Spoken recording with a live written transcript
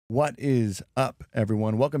What is up,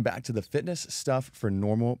 everyone? Welcome back to the Fitness Stuff for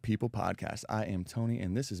Normal People podcast. I am Tony,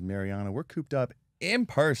 and this is Mariana. We're cooped up in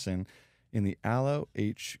person in the Aloe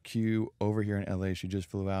HQ over here in LA. She just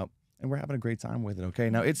flew out, and we're having a great time with it, okay?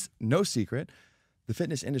 Now, it's no secret. The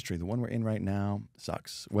fitness industry, the one we're in right now,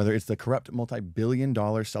 sucks. Whether it's the corrupt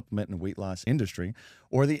multi-billion-dollar supplement and weight loss industry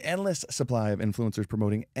or the endless supply of influencers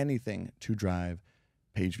promoting anything to drive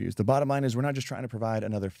page views. The bottom line is we're not just trying to provide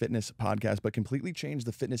another fitness podcast, but completely change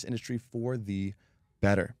the fitness industry for the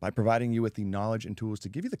better by providing you with the knowledge and tools to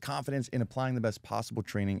give you the confidence in applying the best possible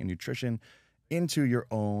training and nutrition into your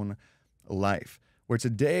own life. Where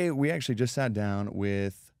today we actually just sat down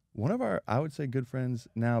with one of our, I would say, good friends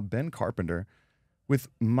now, Ben Carpenter, with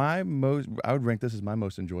I would rank this as my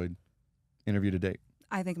most enjoyed interview to date.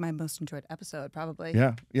 I think my most enjoyed episode, probably.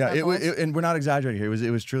 Yeah. And we're not exaggerating here.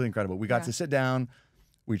 It was truly incredible. We got to sit down.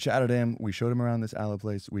 We chatted him. We showed him around this aloe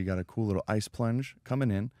place. We got a cool little ice plunge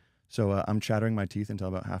coming in. So I'm chattering my teeth until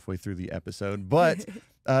about halfway through the episode. But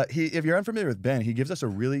if you're unfamiliar with Ben, he gives us a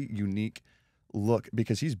really unique look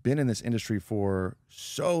because he's been in this industry for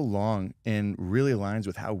so long and really aligns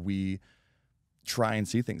with how we try and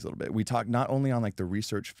see things a little bit. We talk not only on like the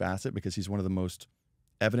research facet, because he's one of the most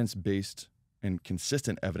evidence-based and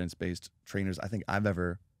consistent evidence-based trainers I think I've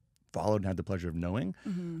ever followed and had the pleasure of knowing.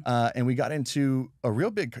 And we got into a real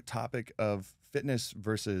big topic of fitness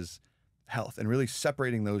versus health and really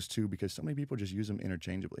separating those two because so many people just use them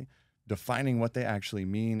interchangeably, defining what they actually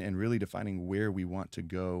mean and really defining where we want to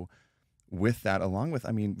go with that, along with,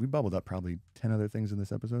 I mean, we bubbled up probably 10 other things in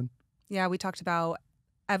this episode. Yeah, we talked about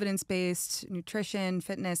evidence-based nutrition,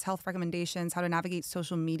 fitness, health recommendations, how to navigate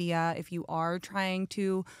social media if you are trying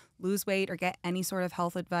to lose weight or get any sort of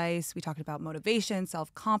health advice. We talked about motivation,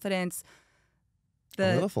 self-confidence,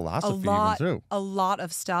 A little philosophy even too. A lot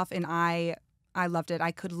of stuff, and I loved it.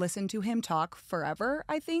 I could listen to him talk forever,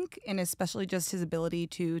 I think, and especially just his ability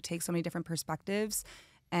to take so many different perspectives.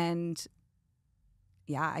 And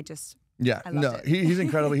yeah, he's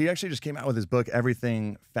incredible. He actually just came out with his book,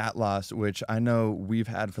 Everything Fat Loss, which I know we've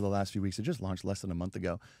had for the last few weeks. It just launched less than a month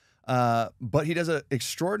ago. But he does an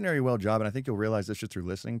extraordinary well job, and I think you'll realize this just through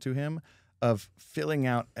listening to him, of filling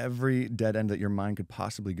out every dead end that your mind could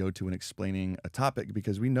possibly go to in explaining a topic,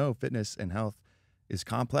 because we know fitness and health is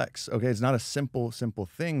complex. Okay, it's not a simple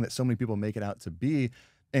thing that so many people make it out to be.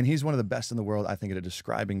 And he's one of the best in the world, I think, at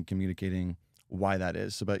describing, communicating why that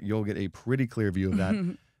is. So, but you'll get a pretty clear view of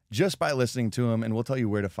that just by listening to him, and we'll tell you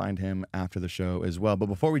where to find him after the show as well. But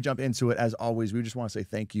before we jump into it, as always, we just want to say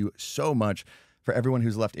thank you so much for everyone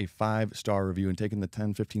who's left a 5-star review and taken the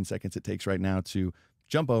 10-15 seconds it takes right now to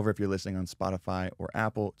jump over, if you're listening on Spotify or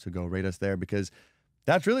Apple, to go rate us there, because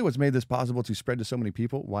that's really what's made this possible to spread to so many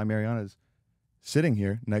people. Why Mariana's sitting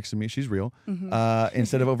here next to me, she's real,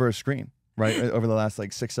 instead of over a screen, right? Over the last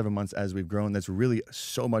like 6-7 months as we've grown, that's really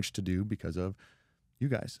so much to do because of you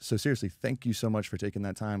guys. So seriously, thank you so much for taking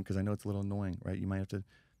that time, because I know it's a little annoying, right? You might have to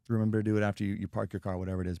remember to do it after you park your car,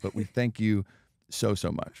 whatever it is, but we thank you so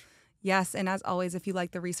much. Yes, and as always, if you like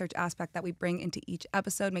the research aspect that we bring into each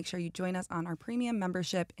episode, make sure you join us on our premium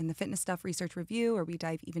membership in the Fitness Stuff Research Review, where we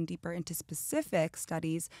dive even deeper into specific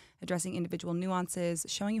studies, addressing individual nuances,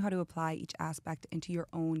 showing you how to apply each aspect into your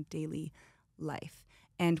own daily life.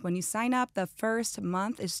 And when you sign up, the first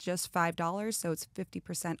month is just $5, so it's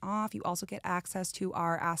 50% off. You also get access to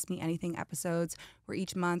our Ask Me Anything episodes, where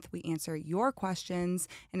each month we answer your questions.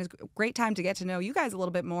 And it's a great time to get to know you guys a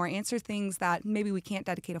little bit more, answer things that maybe we can't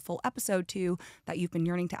dedicate a full episode to that you've been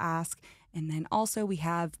yearning to ask. And then also we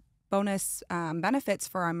have bonus benefits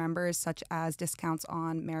for our members, such as discounts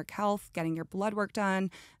on Merrick Health, getting your blood work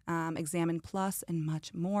done, Examine Plus, and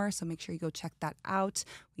much more. So make sure you go check that out.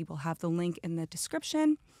 We will have the link in the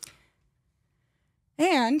description.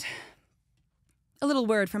 And a little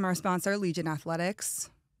word from our sponsor, Legion Athletics.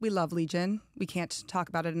 We love Legion. We can't talk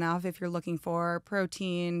about it enough. If you're looking for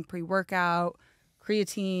protein, pre-workout,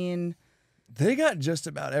 creatine. They got just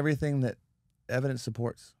about everything that evidence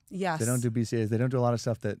supports. Yes. They don't do BCAAs. They don't do a lot of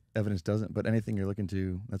stuff that evidence doesn't, but anything you're looking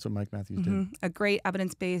to, that's what Mike Matthews did. A great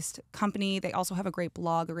evidence-based company. They also have a great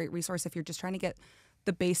blog, a great resource if you're just trying to get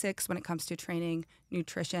the basics when it comes to training,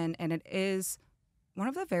 nutrition, and it is one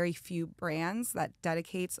of the very few brands that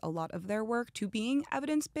dedicates a lot of their work to being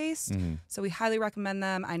evidence-based. So we highly recommend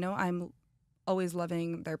them. I know I'm always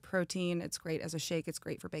loving their protein. It's great as a shake. It's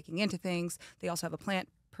great for baking into things. They also have a plant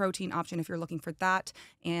protein option if you're looking for that.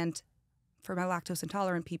 And for my lactose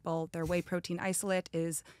intolerant people, their whey protein isolate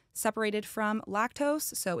is separated from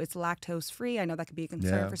lactose, so it's lactose free. I know that could be a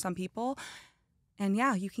concern for some people. And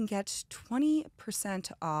yeah, you can get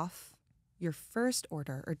 20% off your first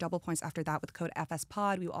order or double points after that with code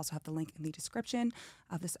FSPOD. We will also have the link in the description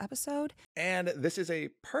of this episode. And this is a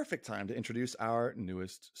perfect time to introduce our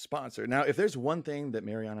newest sponsor. Now, if there's one thing that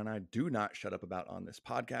Mariana and I do not shut up about on this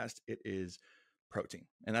podcast, it is protein.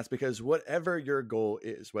 And that's because whatever your goal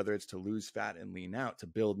is, whether it's to lose fat and lean out, to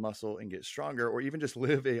build muscle and get stronger, or even just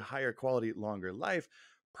live a higher quality, longer life,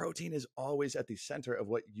 protein is always at the center of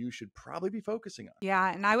what you should probably be focusing on.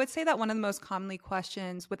 Yeah, and I would say that one of the most commonly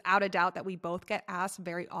questions, without a doubt, that we both get asked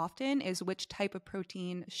very often is which type of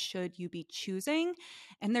protein should you be choosing?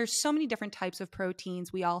 And there's so many different types of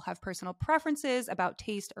proteins. We all have personal preferences about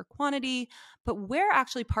taste or quantity, but we're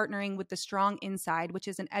actually partnering with The Strong Inside, which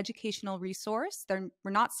is an educational resource. We're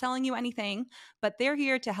not selling you anything, but they're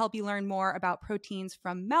here to help you learn more about proteins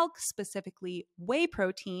from milk, specifically whey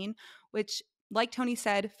protein, which, like Tony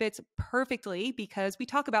said, fits perfectly because we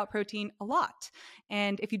talk about protein a lot.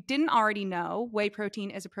 And if you didn't already know, whey protein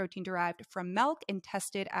is a protein derived from milk and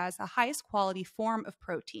tested as the highest quality form of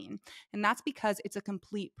protein. And that's because it's a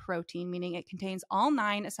complete protein, meaning it contains all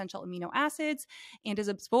 9 essential amino acids and is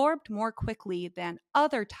absorbed more quickly than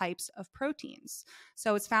other types of proteins.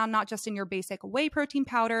 So it's found not just in your basic whey protein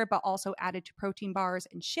powder, but also added to protein bars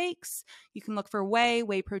and shakes. You can look for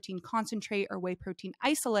whey protein concentrate, or whey protein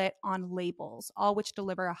isolate on labels, all which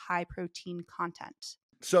deliver a high protein content.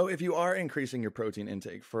 So if you are increasing your protein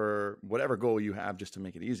intake for whatever goal you have, just to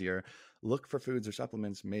make it easier, look for foods or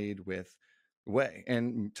supplements made with whey.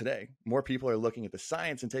 And today, more people are looking at the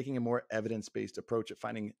science and taking a more evidence-based approach at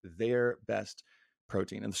finding their best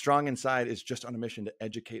protein. And The Strong Inside is just on a mission to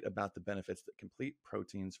educate about the benefits that complete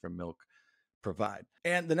proteins from milk provide.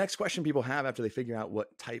 And the next question people have after they figure out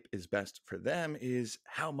what type is best for them is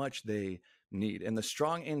how much they need. And the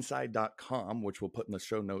stronginside.com, which we'll put in the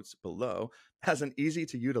show notes below, has an easy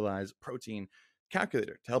to utilize protein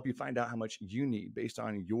calculator to help you find out how much you need based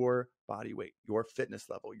on your body weight, your fitness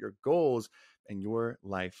level, your goals, and your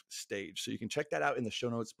life stage. So you can check that out in the show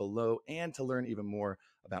notes below, and to learn even more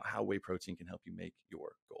about how whey protein can help you make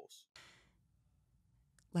your goals.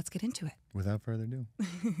 Let's get into it. Without further ado,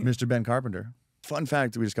 Mr. Ben Carpenter. Fun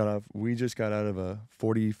fact, we just got out of a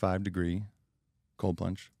 45-degree cold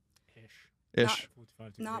plunge. Ish.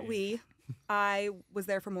 Not we. I was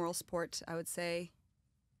there for moral support, I would say.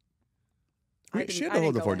 She had to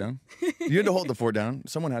hold the fort down. You had to hold the fort down.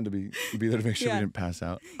 Someone had to be there to make sure we didn't pass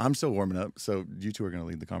out. I'm still warming up, so you two are going to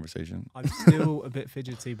lead the conversation. I'm still a bit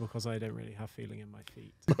fidgety because I don't really have feeling in my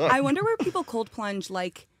feet. I wonder where people cold plunge,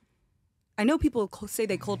 like, I know people say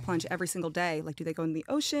they cold plunge every single day. Like, do they go in the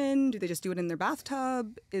ocean? Do they just do it in their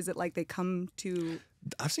bathtub? Is it like they come to...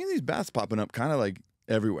 I've seen these baths popping up kind of like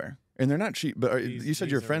everywhere. And they're not cheap, but you said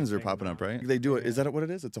your friends are popping up, right? They do it. Is that what it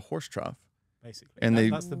is? It's a horse trough. Basically. And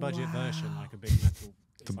that's the budget version, like a big metal.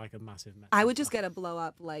 It's like a massive metal. I would just get a blow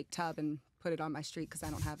up like tub and put it on my street because I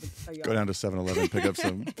don't have a yard. Go down to 7-Eleven, pick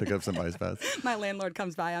up some ice baths. My landlord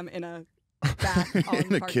comes by, I'm in a bath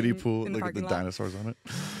in a kiddie pool, look at the dinosaurs on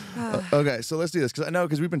it. Okay, so let's do this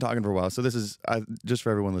because we've been talking for a while. So this is just for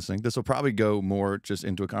everyone listening. This will probably go more just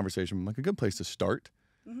into a conversation, like a good place to start.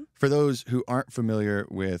 Mm-hmm. For those who aren't familiar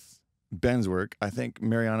with Ben's work, I think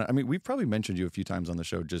Mariana, we've probably mentioned you a few times on the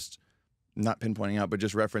show, just not pinpointing out, but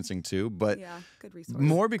just referencing too. But yeah, good resource.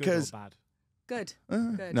 More because good or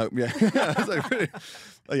bad? Good. No, yeah, I was like, really?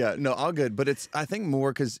 Yeah, no, all good. But it's, I think,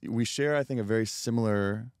 more because we share, I think, a very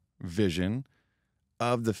similar vision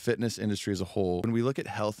of the fitness industry as a whole. When we look at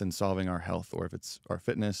health and solving our health, or if it's our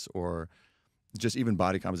fitness or just even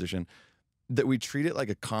body composition, that we treat it like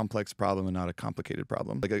a complex problem and not a complicated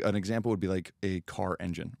problem. Like an example would be like a car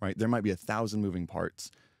engine, right? There might be 1,000 moving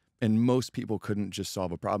parts, and most people couldn't just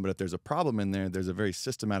solve a problem. But if there's a problem in there, there's a very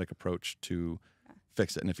systematic approach to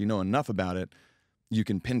fix it. And if you know enough about it, you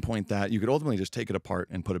can pinpoint that. You could ultimately just take it apart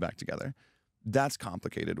and put it back together. That's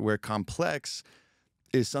complicated. Where complex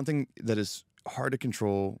is something that is hard to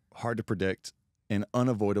control, hard to predict, and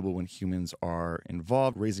unavoidable when humans are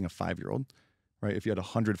involved. Raising a 5-year-old, right? If you had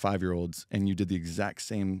 100 5-year-olds and you did the exact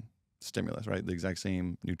same stimulus, right? The exact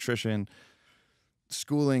same nutrition,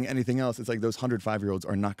 schooling, anything else, it's like those 100 5-year-olds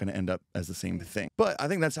are not going to end up as the same thing. But I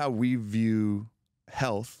think that's how we view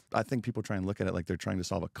health. I think people try and look at it like they're trying to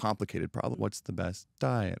solve a complicated problem. What's the best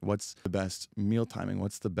diet? What's the best meal timing?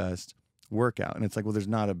 What's the best workout? And it's like, well, there's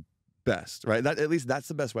not a best, right? That, at least that's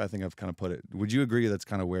the best way I think I've kind of put it. Would you agree that's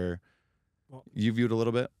kind of where you viewed a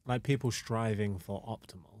little bit? Like people striving for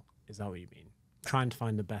optimal. Is that what you mean? Trying to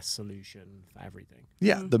find the best solution for everything.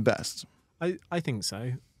 Yeah, the best. I think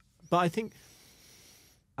so. But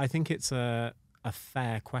I think it's a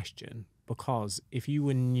fair question, because if you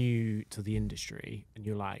were new to the industry and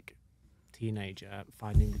you're like teenager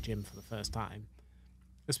finding the gym for the first time,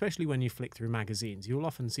 especially when you flick through magazines, you'll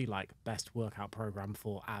often see like best workout program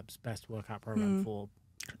for abs, best workout program for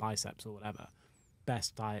biceps or whatever,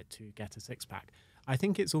 best diet to get a six pack. I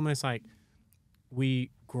think it's almost like we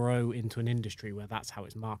grow into an industry where that's how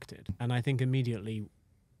it's marketed. And I think immediately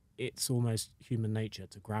it's almost human nature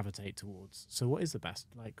to gravitate towards, so what is the best?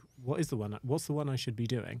 Like, what's the one I should be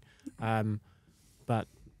doing? But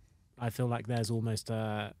I feel like there's almost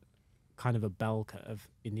a kind of a bell curve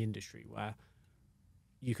in the industry where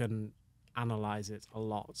you can analyze it a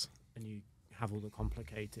lot and you have all the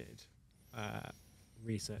complicated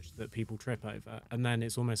research that people trip over, and then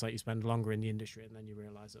it's almost like you spend longer in the industry and then you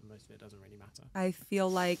realize that most of it doesn't really matter. I feel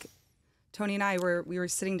like Tony and I were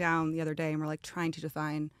sitting down the other day and we're like trying to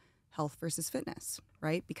define health versus fitness,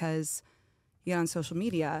 right? Because you get on social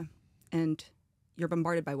media and you're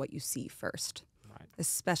bombarded by what you see first, Right.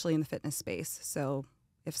 especially in the fitness space. So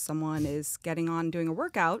if someone is getting on doing a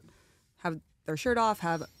workout, have their shirt off,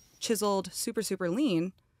 have chiseled, super, super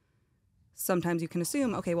lean, sometimes you can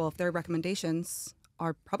assume, okay, well, if their recommendations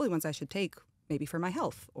are probably ones I should take maybe for my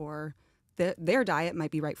health, or their diet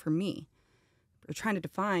might be right for me. We're trying to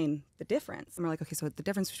define the difference. And we're like, okay, so the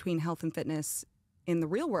difference between health and fitness in the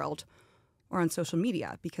real world or on social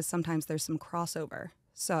media, because sometimes there's some crossover.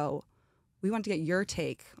 So we want to get your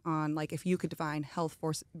take on, like, if you could define health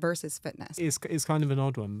versus fitness. It's kind of an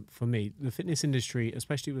odd one for me. The fitness industry,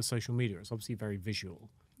 especially with social media, is obviously very visual.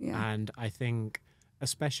 Yeah. And I think,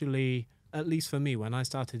 especially, at least for me, when I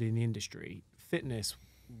started in the industry, fitness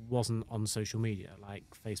wasn't on social media. Like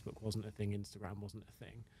Facebook wasn't a thing, Instagram wasn't a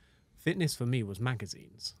thing. Fitness for me was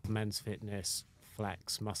magazines, Men's Fitness,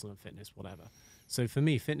 Flex, Muscle and Fitness, whatever. So for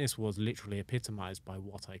me, fitness was literally epitomized by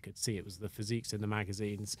what I could see. It was the physiques in the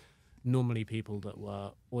magazines, normally people that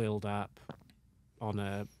were oiled up on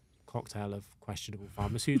a cocktail of questionable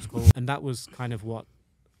pharmaceutical. And that was kind of what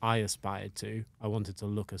I aspired to. I wanted to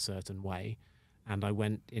look a certain way. And I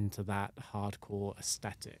went into that hardcore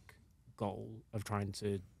aesthetic goal of trying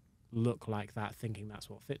to look like that, thinking that's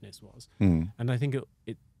what fitness was. And I think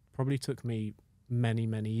it probably took me many,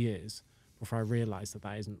 many years before I realized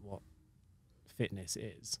that isn't what fitness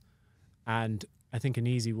is. And I think an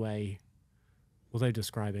easy way, although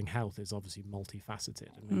describing health is obviously multifaceted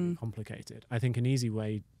and maybe complicated, I think an easy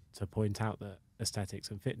way to point out that aesthetics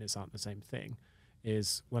and fitness aren't the same thing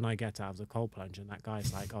is when I get out of the cold plunge and that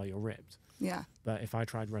guy's like, oh, you're ripped. Yeah. But if I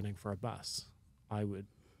tried running for a bus, I would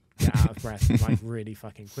get out of breath like really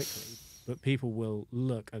fucking quickly. But people will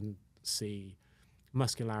look and see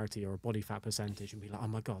muscularity or a body fat percentage and be like, oh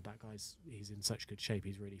my God, he's in such good shape,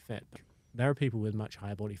 he's really fit. But there are people with much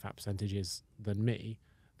higher body fat percentages than me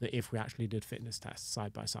that if we actually did fitness tests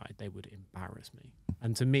side by side, they would embarrass me.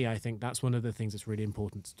 And to me, I think that's one of the things that's really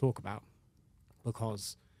important to talk about,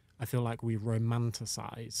 because I feel like we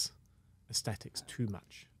romanticize aesthetics too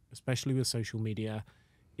much, especially with social media.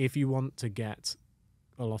 If you want to get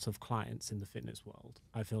a lot of clients in the fitness world,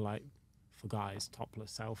 I feel like for guys,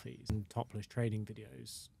 topless selfies and topless training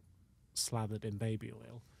videos slathered in baby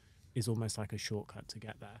oil is almost like a shortcut to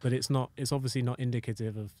get there. But it's obviously not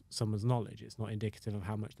indicative of someone's knowledge. It's not indicative of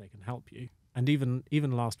how much they can help you. And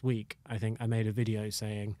even last week, I think I made a video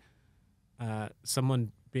saying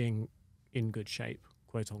someone being in good shape,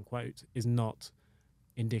 quote unquote, is not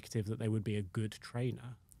indicative that they would be a good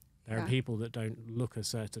trainer. There are people that don't look a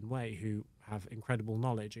certain way who have incredible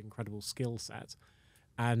knowledge, incredible skill set,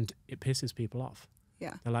 and it pisses people off.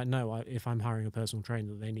 Yeah. They're like, no, if I'm hiring a personal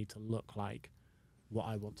trainer, they need to look like what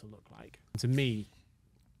I want to look like. To me,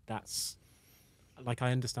 that's, like,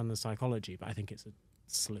 I understand the psychology, but I think it's a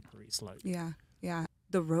slippery slope. Yeah. Yeah.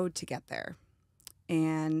 The road to get there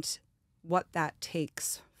and what that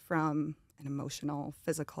takes from an emotional,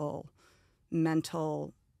 physical,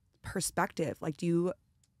 mental perspective. Like,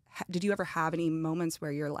 did you ever have any moments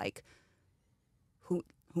where you're like,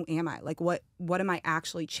 who am I? Like, what am I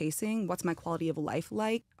actually chasing? What's my quality of life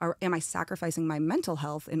like? Or am I sacrificing my mental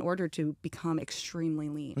health in order to become extremely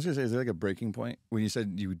lean? I was going to say, is there like a breaking point? When you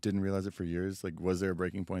said you didn't realize it for years, like, was there a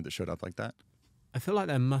breaking point that showed up like that? I feel like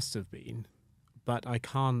there must have been, but I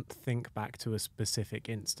can't think back to a specific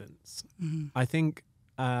instance. Mm-hmm. I think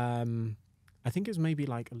it's maybe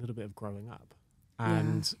like a little bit of growing up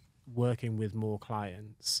and working with more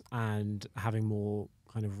clients and having more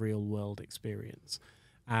kind of real world experience.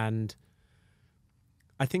 And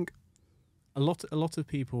I think a lot of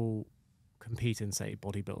people compete in, say,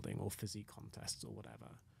 bodybuilding or physique contests or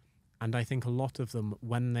whatever. And I think a lot of them,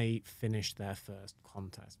 when they finish their first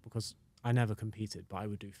contest, because I never competed, but I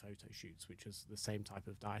would do photo shoots, which is the same type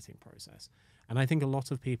of dieting process. And I think a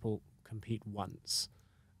lot of people compete once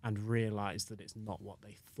and realize that it's not what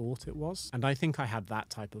they thought it was. And I think I had that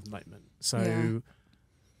type of moment. So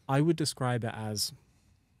I would describe it as,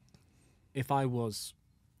 if I was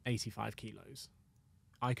 85 kilos,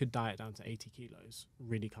 I could diet down to 80 kilos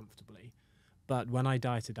really comfortably. But when I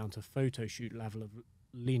dieted down to photo shoot level of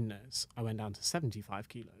leanness, I went down to 75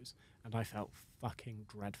 kilos and I felt fucking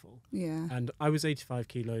dreadful. Yeah. And I was 85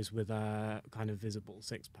 kilos with a kind of visible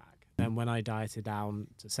six pack. Then when I dieted down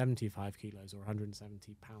to 75 kilos or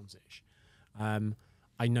 170 pounds-ish,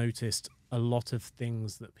 I noticed a lot of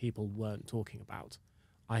things that people weren't talking about.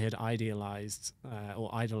 I had idolized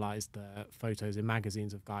the photos in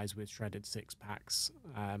magazines of guys with shredded six packs,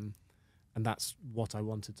 and that's what I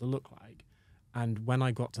wanted to look like. And when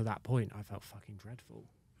I got to that point, I felt fucking dreadful.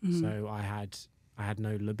 Mm-hmm. So I had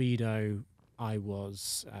no libido. I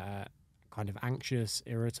was kind of anxious,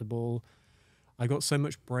 irritable. I got so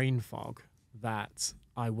much brain fog that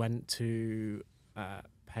I went to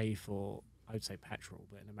pay for, I would say petrol,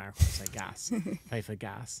 but in America I'd say gas, pay for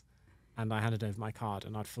gas. And I handed over my card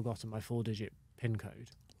and I'd forgotten my 4-digit PIN code.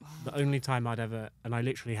 Wow. The only time I'd ever, and I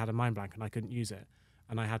literally had a mind blank and I couldn't use it.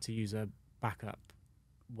 And I had to use a backup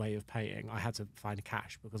way of paying. I had to find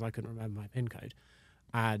cash because I couldn't remember my PIN code.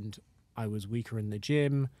 And I was weaker in the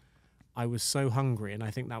gym. I was so hungry. And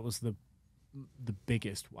I think that was the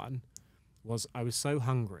biggest one, was I was so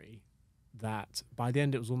hungry that by the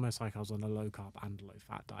end it was almost like I was on a low carb and low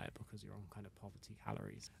fat diet because you're on kind of poverty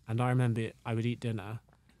calories. And I remember I would eat dinner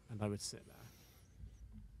and I would sit there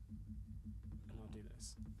and I'll do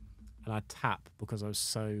this. And I'd tap because I was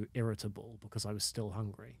so irritable because I was still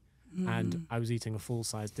hungry. And I was eating a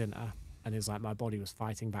full-size dinner and it's like my body was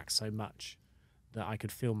fighting back so much that I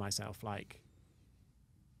could feel myself like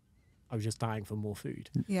I was just dying for more food.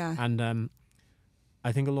 Yeah. And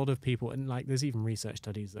I think a lot of people, and like there's even research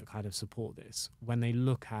studies that kind of support this, when they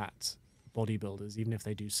look at bodybuilders, even if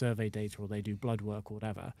they do survey data or they do blood work or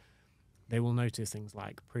whatever, they will notice things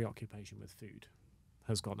like preoccupation with food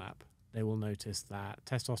has gone up. They will notice that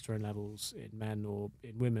testosterone levels in men or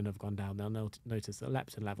in women have gone down. They'll notice that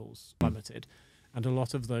leptin levels plummeted. And a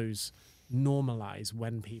lot of those normalize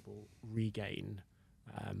when people regain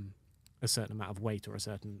a certain amount of weight or a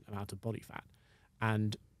certain amount of body fat.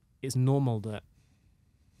 And it's normal that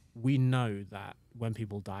we know that when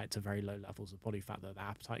people diet to very low levels of body fat, that their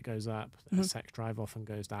appetite goes up, their sex drive often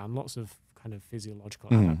goes down, lots of kind of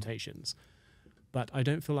physiological adaptations. But I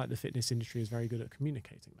don't feel like the fitness industry is very good at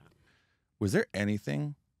communicating that. Was there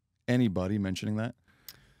anybody mentioning that?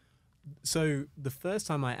 So the first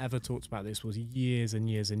time I ever talked about this was years and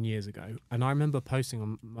years and years ago. And I remember posting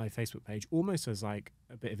on my Facebook page almost as like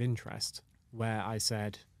a bit of interest where I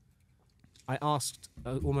said, I asked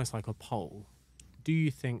almost like a poll, do you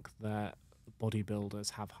think that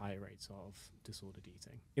bodybuilders have high rates of disordered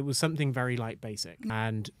eating? It was something very like basic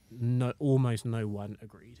and almost no one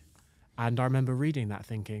agreed. And I remember reading that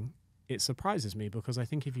thinking, it surprises me because I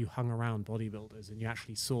think if you hung around bodybuilders and you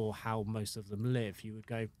actually saw how most of them live, you would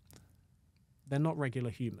go, they're not regular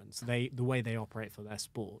humans. The way they operate for their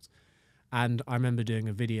sport. And I remember doing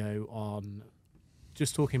a video on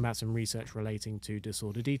just talking about some research relating to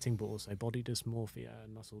disordered eating, but also body dysmorphia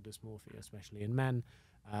and muscle dysmorphia, especially in men,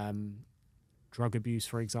 drug abuse,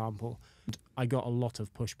 for example. And I got a lot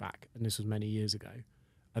of pushback, and this was many years ago.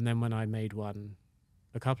 And then when I made one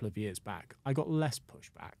a couple of years back, I got less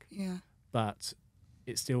pushback. Yeah. But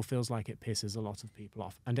it still feels like it pisses a lot of people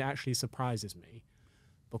off. And it actually surprises me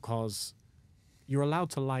because you're allowed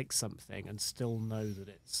to like something and still know that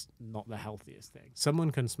it's not the healthiest thing.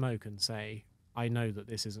 Someone can smoke and say, I know that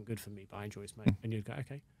this isn't good for me, but I enjoy smoke. And you'd go,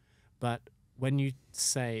 okay. But when you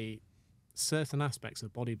say certain aspects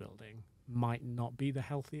of bodybuilding might not be the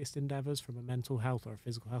healthiest endeavors from a mental health or a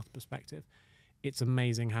physical health perspective, it's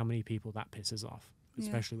amazing how many people that pisses off,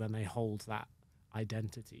 especially when they hold that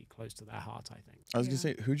identity close to their heart, I think. I was going to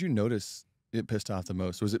say, who'd you notice it pissed off the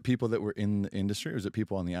most? Was it people that were in the industry or was it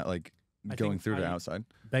people on the going through to outside?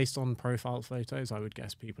 Based on profile photos, I would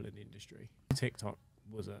guess people in the industry. TikTok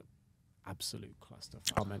was a absolute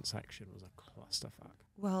clusterfuck. Comment section was a clusterfuck.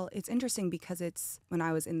 Well, it's interesting because it's when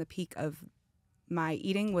I was in the peak of my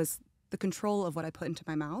eating was the control of what I put into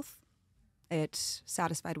my mouth. It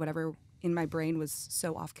satisfied whatever in my brain was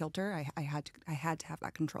so off kilter. I had to have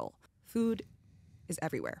that control. Food is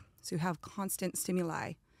everywhere, so you have constant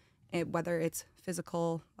stimuli, whether it's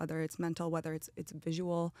physical, whether it's mental, whether it's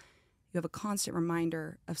visual. You have a constant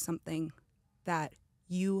reminder of something that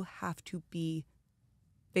you have to be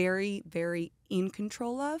very, very in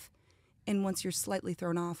control of. And once you're slightly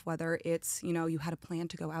thrown off, whether it's, you had a plan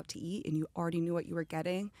to go out to eat and you already knew what you were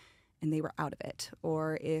getting and they were out of it,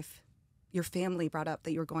 or if your family brought up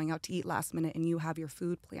that you were going out to eat last minute and you have your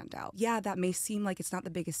food planned out. Yeah, that may seem like it's not the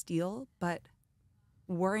biggest deal, but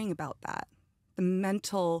worrying about that, the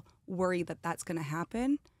mental worry that that's going to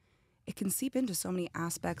happen, it can seep into so many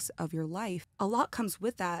aspects of your life. A lot comes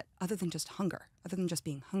with that other than just hunger, other than just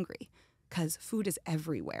being hungry, because food is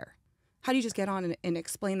everywhere. How do you just get on and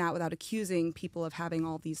explain that without accusing people of having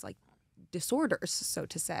all these like disorders, so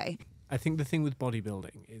to say? I think the thing with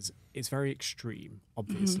bodybuilding is it's very extreme,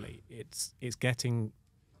 obviously. It's getting,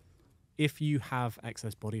 if you have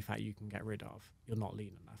excess body fat you can get rid of, you're not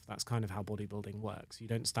lean enough. That's kind of how bodybuilding works. You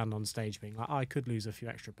don't stand on stage being like, I could lose a few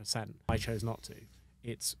extra percent. I chose not to.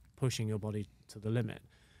 It's pushing your body to the limit.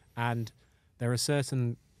 And I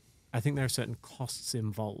think there are certain costs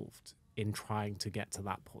involved in trying to get to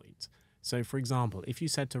that point. So, for example, if you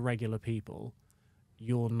said to regular people,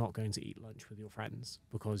 you're not going to eat lunch with your friends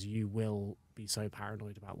because you will be so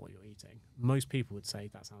paranoid about what you're eating, most people would say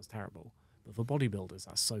that sounds terrible. But for bodybuilders,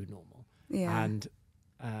 that's so normal. Yeah. And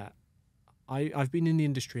I've been in the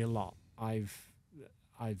industry a lot. I've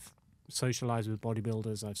socialized with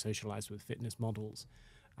bodybuilders. I've socialized with fitness models.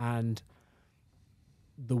 And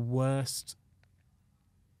the worst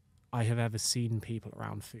I have ever seen people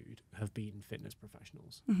around food have been fitness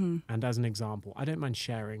professionals. And as an example, I don't mind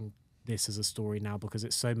sharing this as a story now because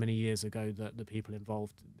it's so many years ago that the people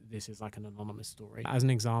involved, this is like an anonymous story. As an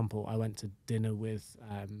example, I went to dinner with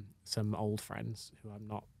some old friends who I'm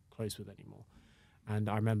not close with anymore. And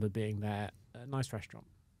I remember being there at a nice restaurant,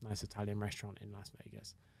 nice Italian restaurant in Las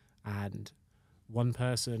Vegas. And one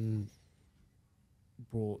person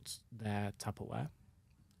brought their Tupperware.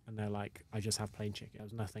 And they're like, I just have plain chicken. There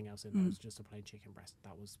was nothing else in there. It was just a plain chicken breast.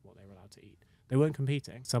 That was what they were allowed to eat. They weren't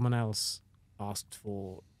competing. Someone else asked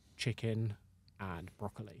for chicken and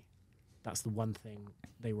broccoli. That's the one thing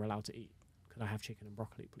they were allowed to eat. Could I have chicken and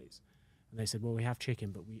broccoli, please? And they said, well, we have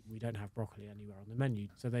chicken, but we don't have broccoli anywhere on the menu.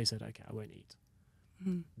 So they said, okay, I won't eat.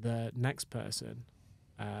 The next person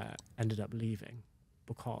ended up leaving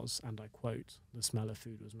because, and I quote, the smell of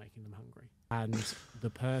food was making them hungry. And the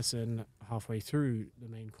person halfway through the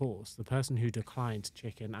main course, the person who declined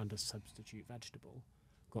chicken and a substitute vegetable,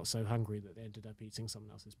 got so hungry that they ended up eating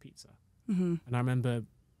someone else's pizza. And I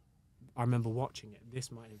remember watching it.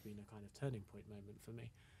 This might have been a kind of turning point moment for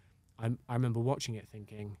me. I remember watching it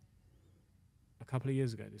thinking, a couple of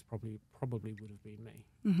years ago, this probably would have been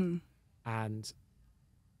me. And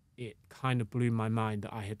it kind of blew my mind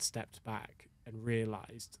that I had stepped back and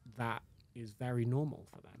realized that is very normal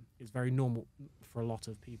for them. It's very normal for a lot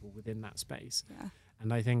of people within that space. Yeah.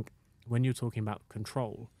 And I think when you're talking about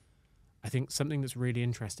control, I think something that's really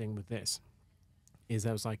interesting with this is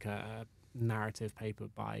there was like a narrative paper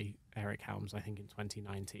by Eric Helms, I think in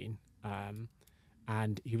 2019.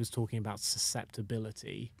 And he was talking about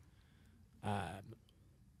susceptibility,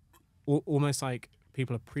 almost like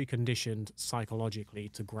people are preconditioned psychologically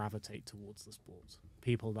to gravitate towards the sport.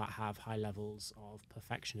 People that have high levels of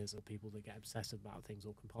perfectionism, people that get obsessive about things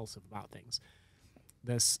or compulsive about things.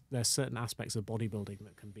 There's certain aspects of bodybuilding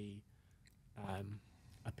that can be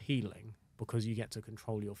appealing because you get to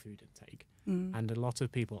control your food intake. And a lot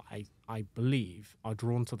of people, I believe, are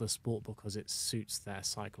drawn to the sport because it suits their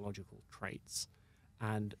psychological traits.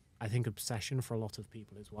 And I think obsession for a lot of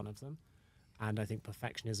people is one of them. And I think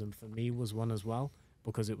perfectionism for me was one as well,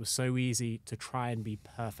 because it was so easy to try and be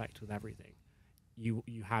perfect with everything. You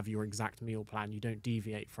have your exact meal plan. You don't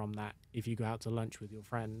deviate from that. If you go out to lunch with your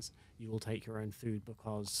friends, you will take your own food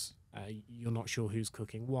because you're not sure who's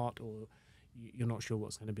cooking what, or you're not sure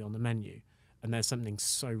what's going to be on the menu. And there's something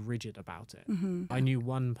so rigid about it. I knew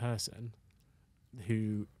one person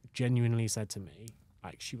who genuinely said to me,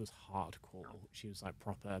 like, she was hardcore. She was like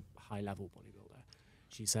proper high-level bodybuilder.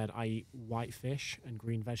 She said, I eat white fish and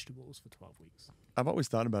green vegetables for 12 weeks. I've always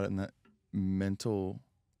thought about it in that mental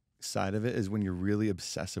side of it is when you're really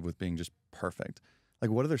obsessive with being just perfect.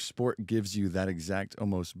 Like, what other sport gives you that exact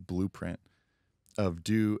almost blueprint of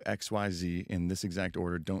do X, Y, Z in this exact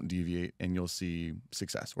order, don't deviate, and you'll see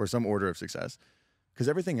success or some order of success? Because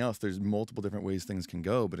everything else, there's multiple different ways things can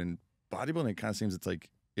go. But in bodybuilding, it kind of seems it's like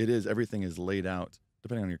everything is laid out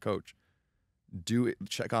depending on your coach. Do it,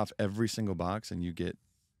 check off every single box, and you get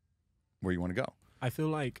where you want to go. I feel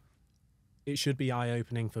like it should be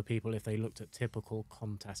eye-opening for people if they looked at typical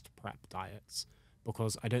contest prep diets,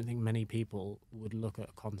 because I don't think many people would look at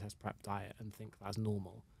a contest prep diet and think that's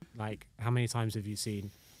normal. Like, how many times have you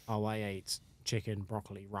seen, oh, I ate chicken,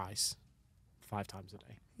 broccoli, rice 5 times a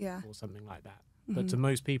day? Yeah. Or something like that. But to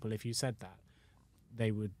most people, if you said that,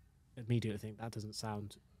 they would immediately think, that doesn't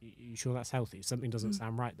sound, you sure that's healthy? Something doesn't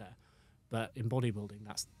sound right there. But in bodybuilding,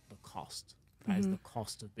 that's the cost. That is the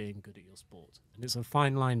cost of being good at your sport. And it's a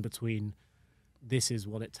fine line between this is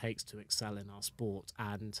what it takes to excel in our sport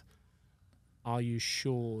and are you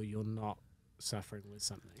sure you're not suffering with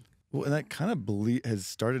something? Well, and that kind of has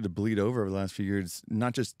started to bleed over the last few years,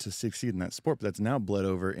 not just to succeed in that sport, but that's now bled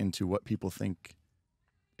over into what people think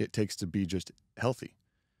it takes to be just healthy.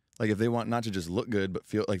 Like if they want not to just look good, but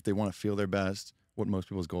feel like they want to feel their best, what most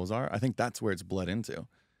people's goals are, I think that's where it's bled into.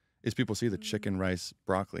 Is people see the chicken, rice,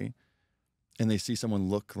 broccoli, and they see someone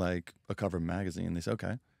look like a cover magazine, and they say,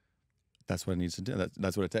 okay, that's what it needs to do.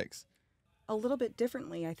 That's what it takes. A little bit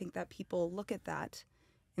differently, I think that people look at that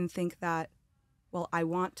and think that, well, I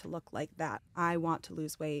want to look like that. I want to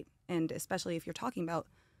lose weight. And especially if you're talking about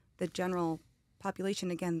the general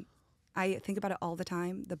population, again, I think about it all the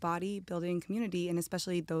time. The bodybuilding community, and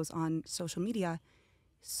especially those on social media,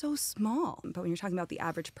 so small. But when you're talking about the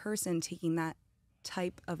average person taking that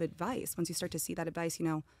type of advice, once you start to see that advice, you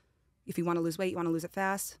know, if you want to lose weight, you want to lose it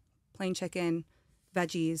fast, plain chicken,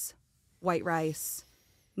 veggies, white rice,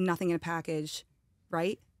 nothing in a package,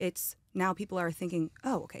 right? It's now people are thinking,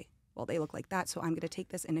 oh, okay, well, they look like that, so I'm going to take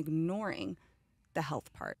this, and ignoring the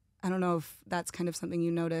health part. I don't know if that's kind of something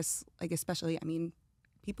you notice, like especially, I mean,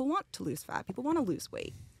 people want to lose fat. People want to lose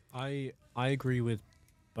weight. I agree with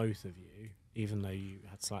both of you, even though you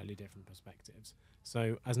had slightly different perspectives.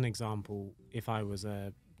 So as an example, if I was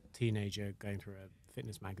a teenager going through a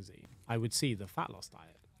fitness magazine, I would see the fat loss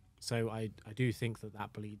diet. So I do think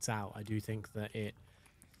that bleeds out. I do think that it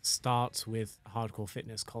starts with hardcore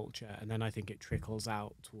fitness culture, and then I think it trickles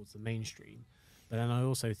out towards the mainstream. But then I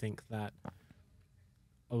also think that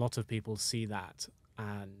a lot of people see that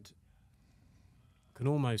and can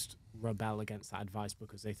almost rebel against that advice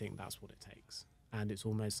because they think that's what it takes. And it's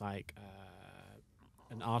almost like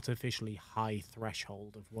an artificially high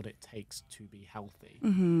threshold of what it takes to be healthy.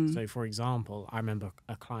 Mm-hmm. So, for example, I remember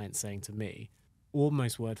a client saying to me,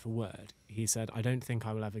 almost word for word, he said, I don't think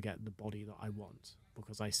I will ever get the body that I want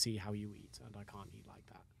because I see how you eat and I can't eat like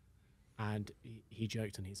that. And he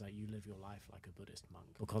joked and he's like, you live your life like a Buddhist monk.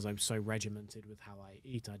 Because I'm so regimented with how I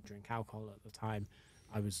eat, I drink alcohol at the time,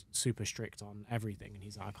 I was super strict on everything. And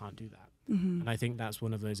he's like, I can't do that. Mm-hmm. And I think that's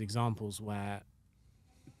one of those examples where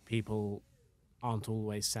people aren't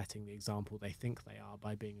always setting the example they think they are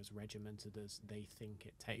by being as regimented as they think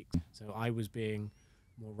it takes. So I was being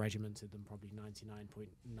more regimented than probably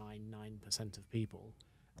 99.99% of people.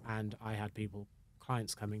 And I had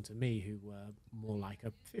clients coming to me who were more like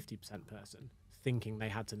a 50% person, thinking they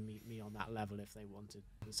had to meet me on that level if they wanted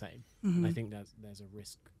the same. Mm-hmm. And I think there's a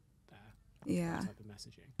risk there. Yeah. That type of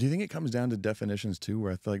messaging. Do you think it comes down to definitions too,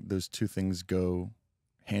 where I feel like those two things go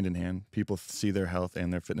hand in hand? People see their health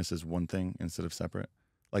and their fitness as one thing instead of separate,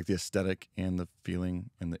 like the aesthetic and the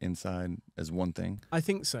feeling and the inside as one thing. I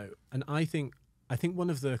think so. And I think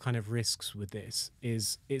one of the kind of risks with this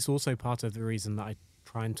is it's also part of the reason that I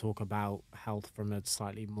try and talk about health from a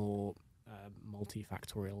slightly more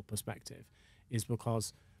multifactorial perspective, is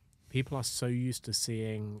because people are so used to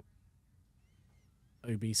seeing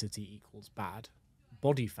obesity equals bad,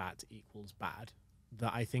 body fat equals bad,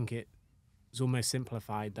 that I think it is almost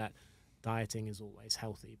simplified that dieting is always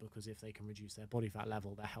healthy, because if they can reduce their body fat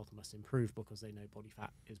level, their health must improve because they know body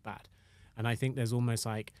fat is bad. And I think there's almost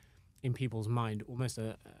like, in people's mind, almost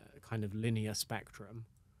a kind of linear spectrum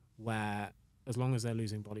where as long as they're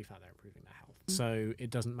losing body fat, they're improving their health. Mm-hmm. So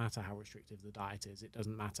it doesn't matter how restrictive the diet is. It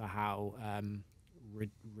doesn't matter how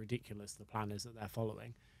ridiculous the plan is that they're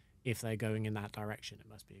following. If they're going in that direction, it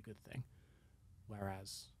must be a good thing.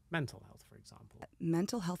 Whereas mental health, for example.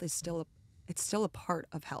 Mental health is still a part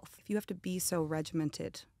of health. If you have to be so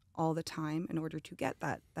regimented all the time in order to get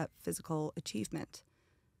that physical achievement,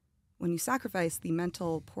 when you sacrifice the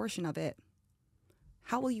mental portion of it,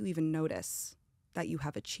 how will you even notice that you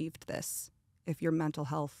have achieved this if your mental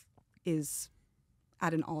health is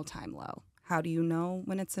at an all-time low? How do you know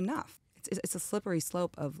when it's enough? It's a slippery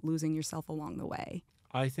slope of losing yourself along the way.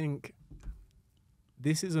 I think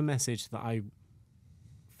this is a message that I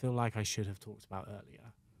feel like I should have talked about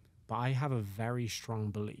earlier, but I have a very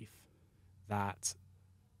strong belief that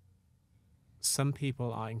some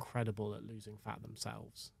people are incredible at losing fat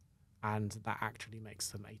themselves, and that actually makes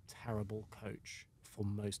them a terrible coach for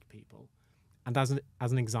most people. And as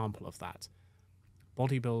an example of that,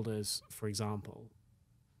 bodybuilders, for example,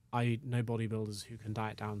 I know bodybuilders who can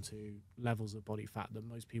diet down to levels of body fat that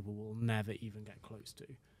most people will never even get close to.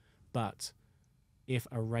 But if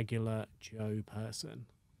a regular Joe person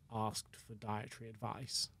asked for dietary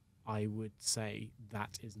advice, I would say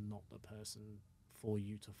that is not the person for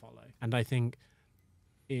you to follow. And I think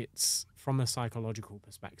it's from a psychological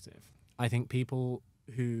perspective. I think people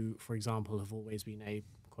who, for example, have always been a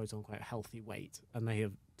quote-unquote healthy weight and they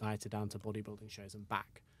have dieted down to bodybuilding shows and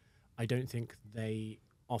back, I don't think they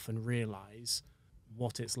often realize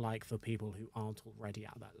what it's like for people who aren't already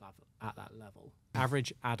at that level.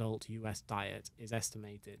 Average adult US diet is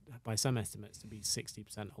estimated by some estimates to be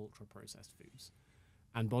 60% ultra processed foods,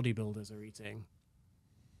 and bodybuilders are eating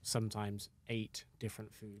sometimes 8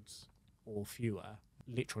 different foods or fewer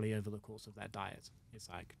literally over the course of their diet. It's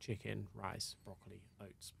like chicken, rice, broccoli,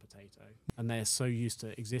 oats, potato, and they're so used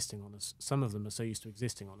to existing on some of them are so used to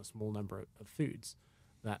existing on a small number of foods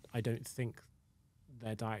that I don't think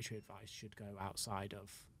their dietary advice should go outside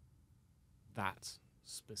of that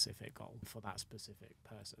specific goal for that specific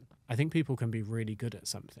person. I think people can be really good at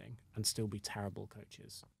something and still be terrible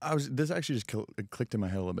coaches. This actually just clicked in my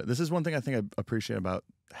head a little bit. This is one thing I think I appreciate about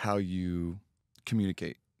how you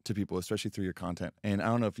communicate to people, especially through your content. And I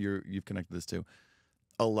don't know if you've connected this too.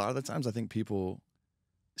 A lot of the times I think people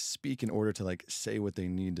speak in order to like say what they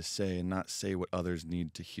need to say and not say what others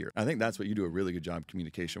need to hear. I think that's what you do a really good job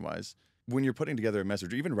communication wise. When you're putting together a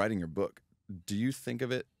message or even writing your book, do you think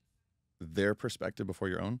of it their perspective before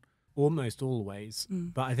your own? Almost always.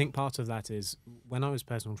 But I think part of that is when I was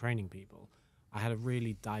personal training people, I had a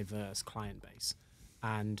really diverse client base.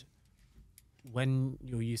 And when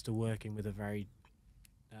you're used to working with a very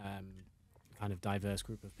kind of diverse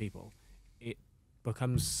group of people, it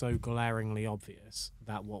becomes so glaringly obvious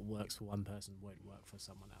that what works for one person won't work for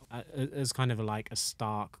someone else. As kind of like a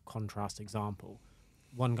stark contrast example,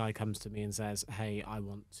 one guy comes to me and says, hey, I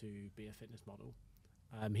want to be a fitness model.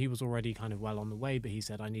 He was already kind of well on the way, but he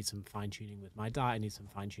said, I need some fine-tuning with my diet. I need some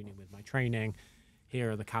fine-tuning with my training.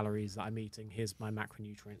 Here are the calories that I'm eating. Here's my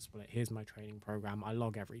macronutrient split. Here's my training program. I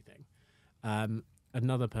log everything.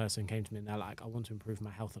 Another person came to me and they're like, I want to improve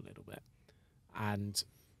my health a little bit. And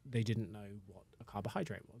they didn't know what a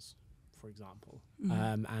carbohydrate was, for example.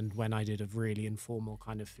 And when I did a really informal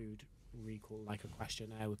kind of food recall, like a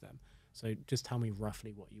questionnaire with them, so just tell me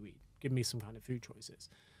roughly what you eat. Give me some kind of food choices.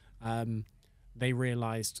 They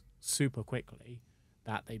realized super quickly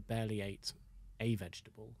that they barely ate a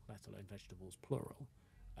vegetable, let alone vegetables plural.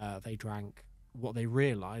 They drank what they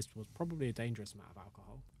realized was probably a dangerous amount of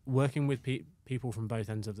alcohol. Working with people from both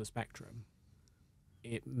ends of the spectrum,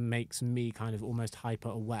 it makes me kind of almost hyper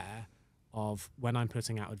aware of when I'm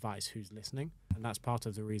putting out advice, who's listening. And that's part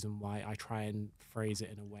of the reason why I try and phrase it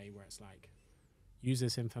in a way where it's like, use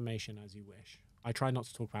this information as you wish. I try not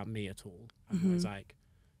to talk about me at all. I'm always like,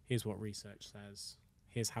 here's what research says.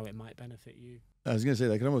 Here's how it might benefit you. I was going to say,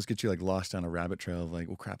 that could almost get you like lost down a rabbit trail of like,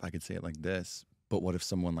 well, crap, I could say it like this, but what if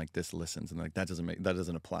someone like this listens and like that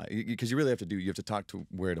doesn't apply? Because you really have to talk to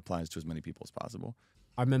where it applies to as many people as possible.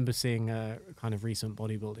 I remember seeing a kind of recent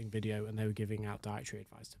bodybuilding video and they were giving out dietary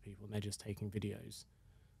advice to people and they're just taking videos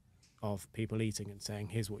of people eating and saying,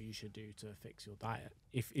 here's what you should do to fix your diet.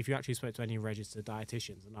 If you actually spoke to any registered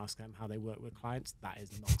dietitians and asked them how they work with clients, that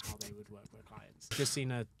is not how they would work with clients. Just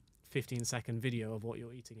seen a 15-second video of what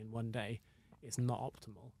you're eating in one day, it's not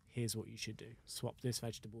optimal. Here's what you should do. Swap this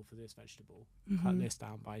vegetable for this vegetable. Cut this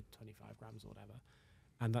down by 25 grams or whatever.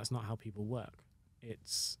 And that's not how people work.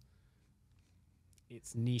 It's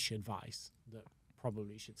niche advice that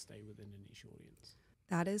probably should stay within a niche audience.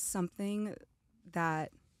 That is something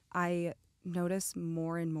that I notice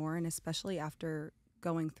more and more, and especially after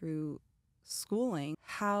going through schooling,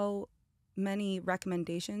 how many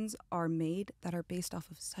recommendations are made that are based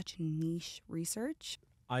off of such niche research.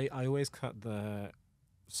 I always cut the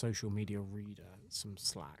social media reader some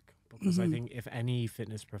slack because I think if any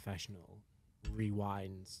fitness professional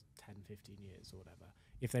rewinds 10, 15 years or whatever,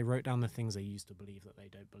 if they wrote down the things they used to believe that they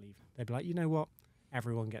don't believe, they'd be like, you know what?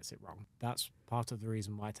 Everyone gets it wrong. That's part of the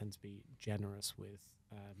reason why I tend to be generous with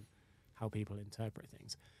how people interpret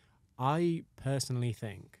things. I personally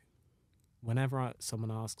think whenever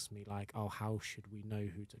someone asks me like, oh, how should we know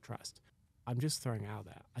who to trust? I'm just throwing it out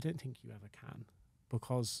there. I don't think you ever can,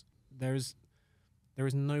 because there is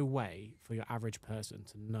no way for your average person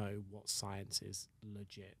to know what science is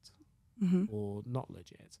legit or not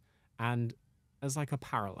legit. And as like a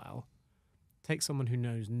parallel, take someone who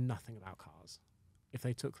knows nothing about cars. If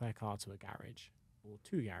they took their car to a garage or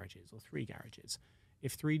 2 garages or 3 garages,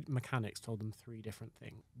 if 3 mechanics told them 3 different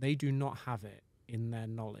things, they do not have it in their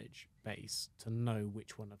knowledge base to know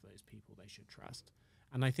which one of those people they should trust.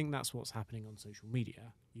 And I think that's what's happening on social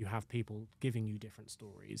media. You have people giving you different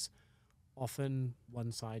stories, often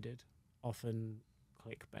one-sided, often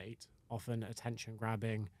clickbait, often attention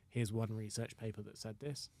grabbing. Here's one research paper that said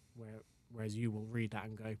this, whereas you will read that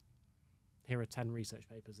and go, here are 10 research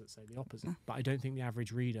papers that say the opposite. Yeah. But I don't think the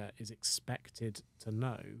average reader is expected to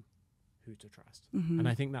know who to trust. And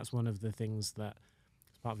I think that's one of the things that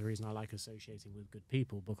is part of the reason I like associating with good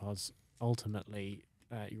people, because ultimately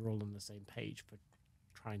you're all on the same page for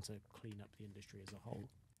trying to clean up the industry as a whole.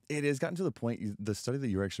 it has gotten to the point, the study that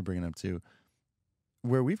you're actually bringing up too,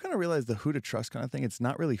 where we've kind of realized the who to trust kind of thing. It's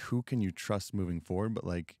not really who can you trust moving forward, but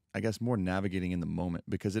like, I guess more navigating in the moment,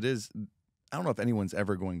 because it is, I don't know if anyone's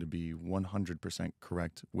ever going to be 100%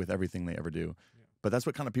 correct with everything they ever do, but that's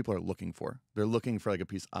what kind of people are looking for. They're looking for like a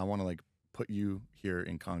piece. I want to like put you here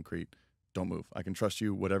in concrete. Don't move. I can trust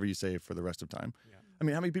you, whatever you say for the rest of time. Yeah. I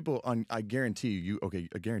mean, how many people I guarantee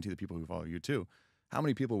I guarantee the people who follow you too, how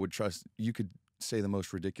many people would trust you could say the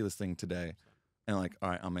most ridiculous thing today and like, all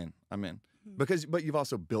right, I'm in. But you've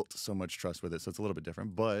also built so much trust with it, so it's a little bit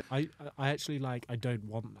different. But I actually I don't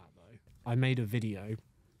want that though. I made a video,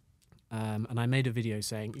 and I made a video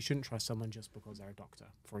saying you shouldn't trust someone just because they're a doctor,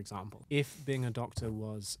 for example. If being a doctor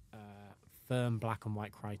was firm black and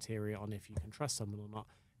white criteria on if you can trust someone or not,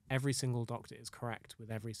 every single doctor is correct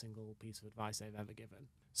with every single piece of advice they've ever given.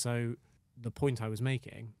 So the point I was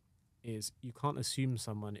making is you can't assume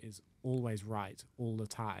someone is always right all the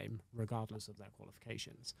time, regardless of their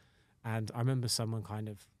qualifications. And I remember someone kind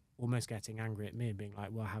of almost getting angry at me and being like,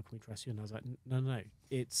 well, how can we trust you? And I was like, no.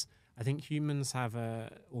 I think humans have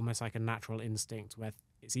almost like a natural instinct where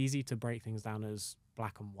it's easy to break things down as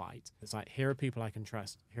black and white. It's like, here are people I can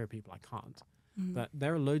trust, here are people I can't. Mm-hmm. But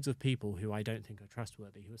there are loads of people who I don't think are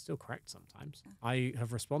trustworthy who are still correct sometimes. Yeah. I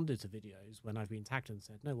have responded to videos when I've been tagged and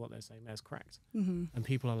said, no, what they're saying there is correct. Mm-hmm. And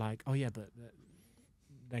people are like, oh yeah, but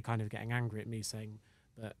they're kind of getting angry at me saying,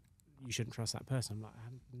 but you shouldn't trust that person. I'm like,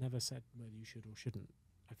 I've never said whether you should or shouldn't.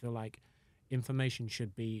 I feel like information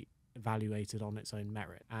should be evaluated on its own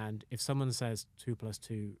merit. And if someone says 2 +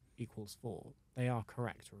 2 = 4, they are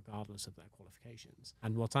correct regardless of their qualifications.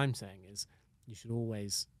 And what I'm saying is you should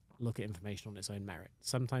always look at information on its own merit.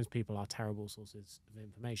 Sometimes people are terrible sources of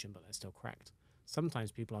information, but they're still correct.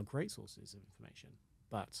 Sometimes people are great sources of information,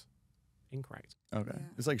 but incorrect. Okay. Yeah.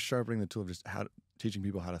 It's like sharpening the tool of just teaching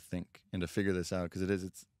people how to think and to figure this out, because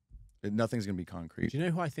nothing's going to be concrete. Do you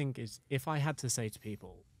know who I think is, if I had to say to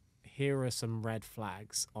people, here are some red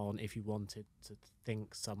flags on if you wanted to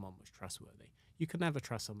think someone was trustworthy. You can never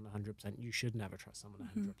trust someone 100%. You should never trust someone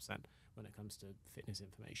 100% when it comes to fitness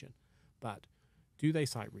information. But do they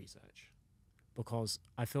cite research? Because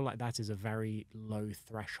I feel like that is a very low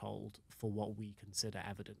threshold for what we consider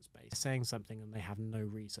evidence-based. Saying something and they have no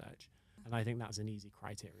research, and I think that's an easy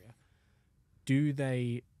criteria. Do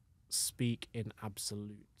they speak in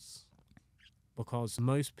absolutes? Because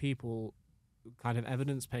most people, kind of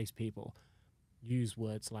evidence-based people, use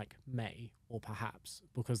words like may or perhaps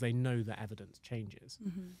because they know that evidence changes.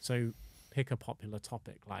 Mm-hmm. So pick a popular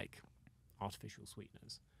topic like artificial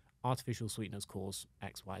sweeteners. Artificial sweeteners cause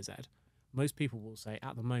X, Y, Z. Most people will say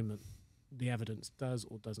at the moment the evidence does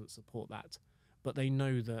or doesn't support that, but they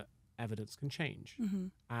know that evidence can change,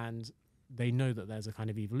 and they know that there's a kind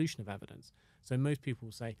of evolution of evidence. So most people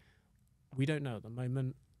will say, we don't know at the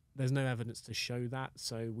moment, there's no evidence to show that,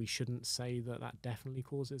 so we shouldn't say that that definitely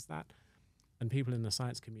causes that. And people in the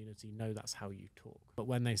science community know that's how you talk. But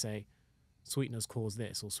when they say sweeteners cause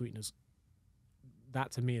this or sweeteners,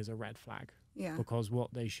 that to me is a red flag. Yeah. Because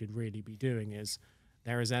what they should really be doing is,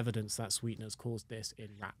 there is evidence that sweeteners cause this in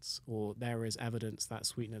rats, or there is evidence that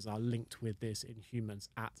sweeteners are linked with this in humans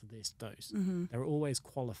at this dose. Mm-hmm. There are always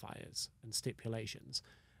qualifiers and stipulations,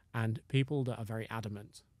 and people that are very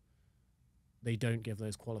adamant they don't give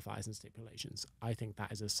those qualifiers and stipulations, I think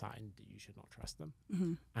that is a sign that you should not trust them.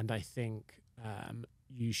 Mm-hmm. And I think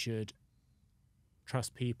you should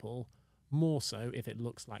trust people more so if it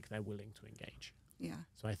looks like they're willing to engage. Yeah.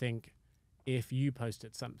 So I think if you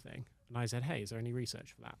posted something and I said, hey, is there any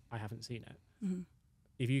research for that? I haven't seen it. Mm-hmm.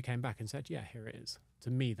 If you came back and said, yeah, here it is,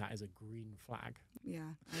 to me, that is a green flag.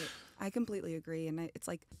 Yeah, I completely agree. And it's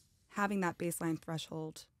like having that baseline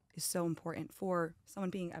threshold is so important for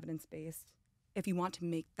someone being evidence-based if you want to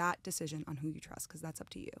make that decision on who you trust, because that's up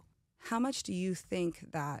to you. How much do you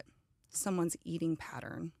think that someone's eating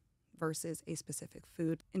pattern versus a specific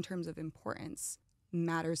food in terms of importance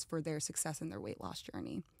matters for their success in their weight loss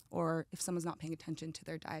journey? Or if someone's not paying attention to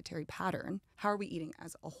their dietary pattern, how are we eating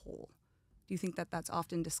as a whole? Do you think that that's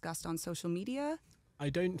often discussed on social media? I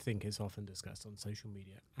don't think it's often discussed on social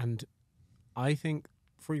media. And I think,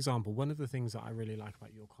 for example, one of the things that I really like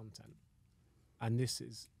about your content, and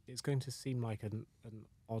it's going to seem like an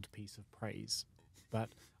odd piece of praise, but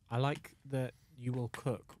I like that you will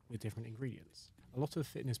cook with different ingredients. A lot of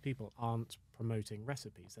fitness people aren't promoting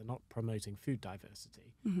recipes. They're not promoting food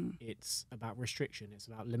diversity. Mm-hmm. It's about restriction. It's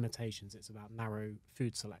about limitations. It's about narrow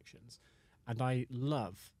food selections. And I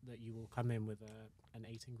love that you will come in with an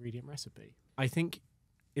 8-ingredient recipe. I think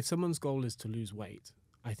if someone's goal is to lose weight,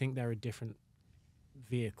 I think there are different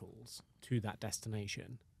vehicles to that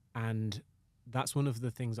destination. And that's one of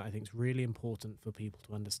the things that I think is really important for people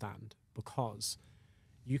to understand, because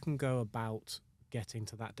you can go about getting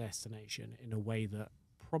to that destination in a way that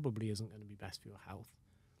probably isn't going to be best for your health,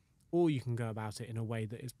 or you can go about it in a way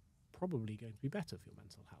that is probably going to be better for your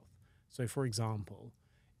mental health. So, for example,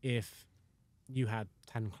 if you had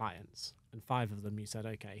 10 clients and 5 of them you said,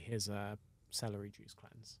 okay, here's a celery juice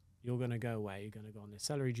cleanse. You're going to go away, you're going to go on this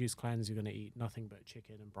celery juice cleanse, you're going to eat nothing but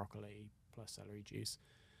chicken and broccoli plus celery juice.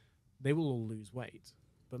 They will all lose weight,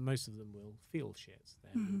 but most of them will feel shit.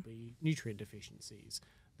 There will be nutrient deficiencies.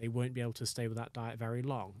 They won't be able to stay with that diet very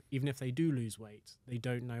long. Even if they do lose weight, they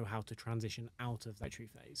don't know how to transition out of the dietary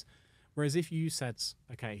phase. Whereas if you said,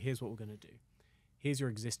 okay, here's what we're going to do. Here's your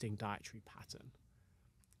existing dietary pattern.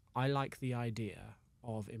 I like the idea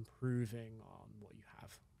of improving on what you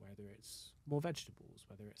have, whether it's more vegetables,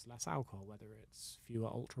 whether it's less alcohol, whether it's fewer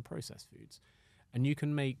ultra-processed foods. And you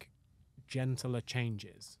can make gentler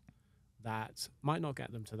changes that might not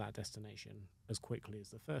get them to that destination as quickly as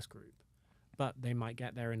the first group, but they might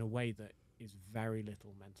get there in a way that is very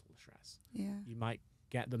little mental stress. Yeah. You might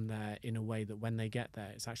get them there in a way that when they get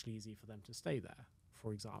there, it's actually easy for them to stay there,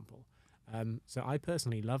 for example. So I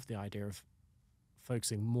personally love the idea of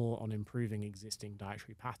focusing more on improving existing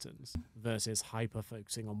dietary patterns versus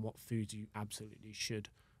hyper-focusing on what foods you absolutely should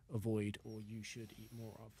avoid or you should eat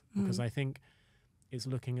more of. Because I think it's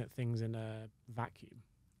looking at things in a vacuum.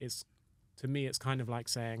 To me, it's kind of like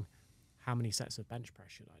saying, how many sets of bench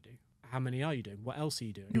press should I do? How many are you doing? What else are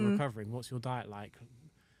you doing? You're recovering. What's your diet like?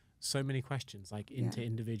 So many questions, like into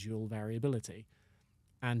individual variability.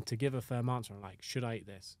 And to give a firm answer on like, should I eat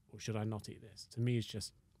this or should I not eat this? To me, is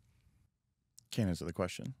just... Can't answer the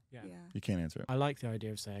question. Yeah. You can't answer it. I like the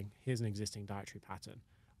idea of saying, here's an existing dietary pattern.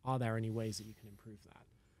 Are there any ways that you can improve that?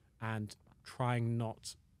 And trying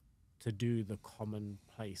not to do the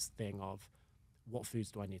commonplace thing of, what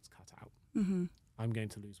foods do I need to cut out? I'm going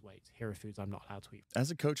to lose weight. Here are foods I'm not allowed to eat.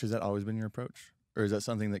 As a coach, has that always been your approach? Or is that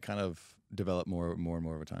something that kind of developed more and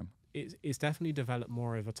more over time? It's definitely developed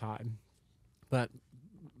more over time. But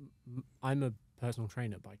I'm a personal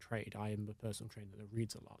trainer by trade. I am a personal trainer that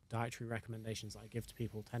reads a lot. Dietary recommendations I give to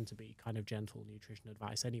people tend to be kind of gentle nutrition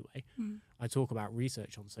advice anyway. I talk about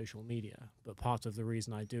research on social media, but part of the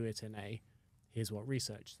reason I do it in here's what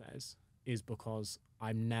research says is because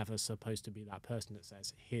I'm never supposed to be that person that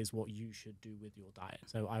says, here's what you should do with your diet.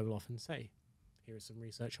 So I will often say, here's some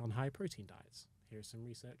research on high protein diets. Here's some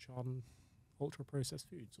research on ultra processed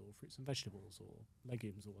foods or fruits and vegetables or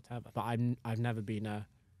legumes or whatever. But I've never been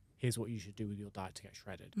here's what you should do with your diet to get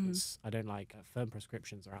shredded. I don't like firm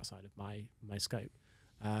prescriptions are outside of my scope.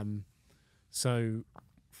 So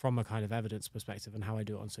from a kind of evidence perspective and how I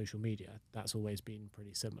do it on social media, that's always been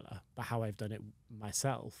pretty similar. But how I've done it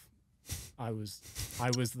myself, I was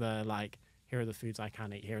the like, here are the foods I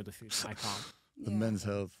can eat, here are the foods I can't. The Men's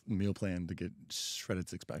Health meal plan to get shredded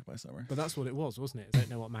six-pack by summer. But that's what it was, wasn't it? I don't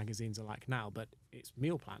know what magazines are like now, but it's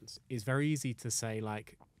meal plans. It's very easy to say,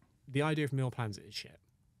 like, the idea of meal plans is shit.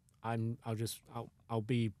 I'll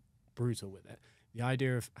be brutal with it. The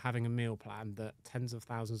idea of having a meal plan that tens of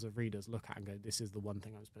thousands of readers look at and go, this is the one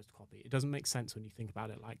thing I'm supposed to copy. It doesn't make sense when you think about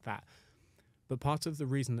it like that. But part of the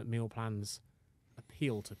reason that meal plans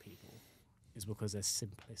appeal to people is because there's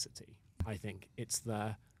simplicity. I think it's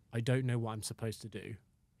I don't know what I'm supposed to do.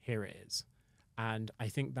 Here it is. And I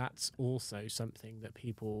think that's also something that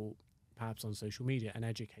people perhaps on social media and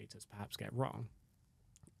educators perhaps get wrong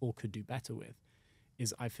or could do better with,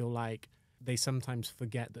 is I feel like they sometimes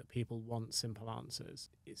forget that people want simple answers.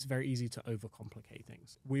 It's very easy to overcomplicate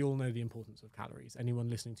things. We all know the importance of calories. Anyone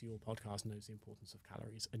listening to your podcast knows the importance of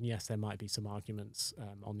calories. And yes, there might be some arguments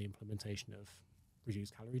on the implementation of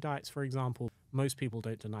reduced calorie diets, for example. Most people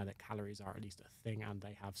don't deny that calories are at least a thing and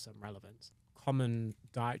they have some relevance. Common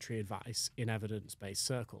dietary advice in evidence-based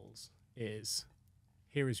circles is,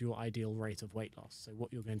 here is your ideal rate of weight loss. So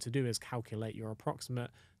what you're going to do is calculate your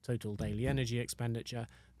approximate total daily energy expenditure,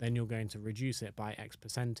 then you're going to reduce it by X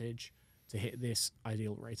percentage to hit this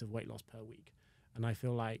ideal rate of weight loss per week. And I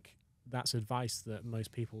feel like that's advice that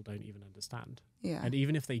most people don't even understand. Yeah. And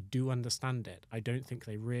even if they do understand it, I don't think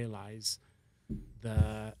they realize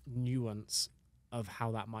the nuance of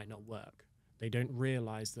how that might not work. They don't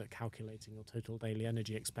realize that calculating your total daily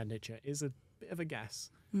energy expenditure is a bit of a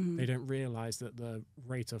guess. They don't realize that the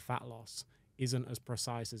rate of fat loss isn't as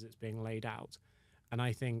precise as it's being laid out. And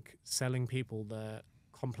I think selling people the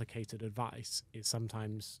complicated advice is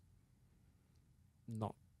sometimes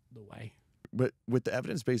not the way. But with the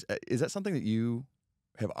evidence-based, is that something that you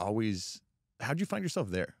have always, how'd you find yourself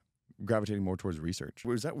there? Gravitating more towards research?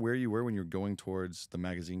 Was that where you were when you're going towards the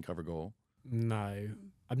magazine cover goal? No,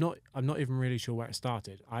 I'm not even really sure where it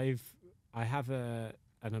started. I've I have an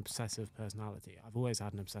obsessive personality. I've always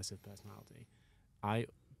had an obsessive personality. I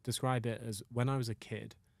describe it as when I was a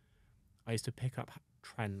kid, I used to pick up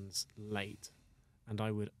trends late and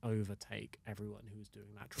I would overtake everyone who was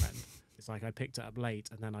doing that trend. It's like I picked it up late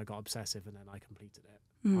and then I got obsessive and then I completed it.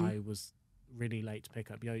 I was really late to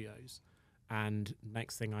pick up yo-yos. And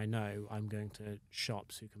next thing I know, I'm going to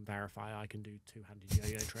shops who can verify I can do two-handed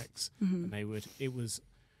yo-yo tricks. And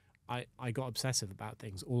I got obsessive about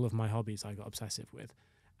things. All of my hobbies I got obsessive with.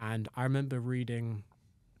 And I remember reading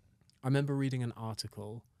an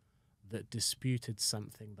article that disputed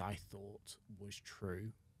something that I thought was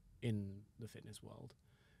true in the fitness world.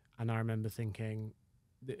 And I remember thinking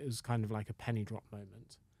it was kind of like a penny drop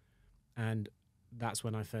moment. And that's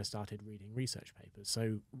when I first started reading research papers.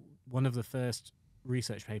 So one of the first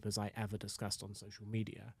research papers I ever discussed on social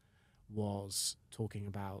media was talking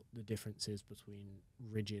about the differences between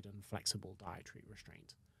rigid and flexible dietary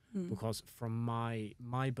restraint. Because from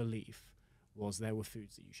my belief was there were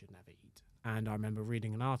foods that you should never eat. And I remember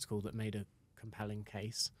reading an article that made a compelling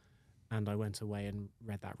case, and I went away and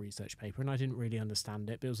read that research paper, and I didn't really understand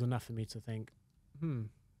it, but it was enough for me to think,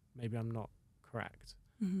 maybe I'm not correct.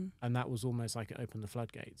 And that was almost like it opened the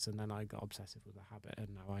floodgates, and then I got obsessive with the habit, and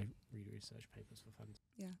now I read research papers for fun.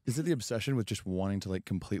 Yeah. Is it the obsession with just wanting to like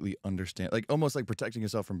completely understand, like almost like protecting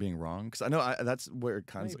yourself from being wrong? Because I know that's where it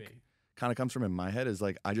kind of comes from in my head, is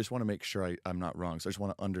like I just want to make sure I'm not wrong, so I just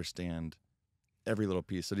want to understand every little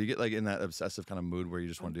piece. So do you get like in that obsessive kind of mood where you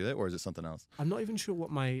just want to do that, or is it something else? I'm not even sure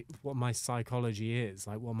what my psychology is,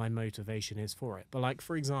 like what my motivation is for it. But like,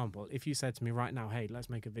 for example, if you said to me right now, hey, let's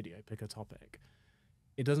make a video, pick a topic,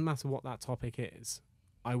 it doesn't matter what that topic is,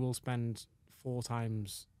 I will spend 4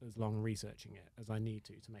 times as long researching it as I need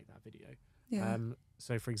to make that video. Yeah.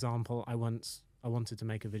 So for example, I wanted to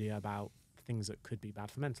make a video about things that could be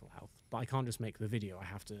bad for mental health, but I can't just make the video. I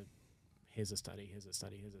have to, here's a study, here's a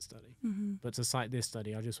study, here's a study. But to cite this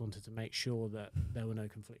study, I just wanted to make sure that there were no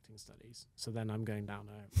conflicting studies. So then I'm going down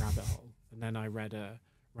a rabbit hole. And then I read a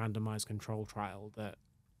randomized control trial that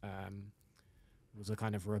was a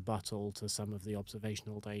kind of rebuttal to some of the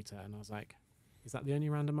observational data. And I was like, is that the only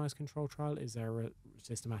randomized control trial? Is there a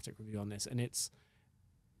systematic review on this? And it's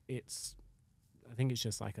I think it's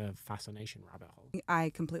just like a fascination rabbit hole. I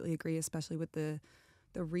completely agree, especially with the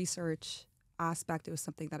research aspect. It was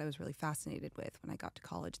something that I was really fascinated with when I got to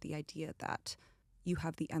college, the idea that you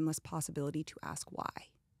have the endless possibility to ask why.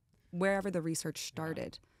 Wherever the research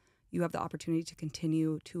started, you have the opportunity to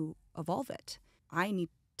continue to evolve it. I need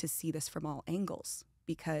to see this from all angles,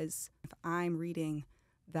 because if I'm reading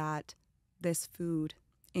that this food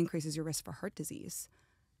increases your risk for heart disease,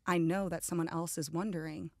 I know that someone else is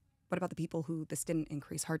wondering, what about the people who this didn't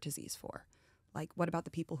increase heart disease for? Like, what about the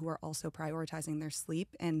people who are also prioritizing their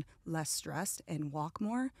sleep and less stressed and walk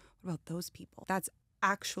more? What about those people? That's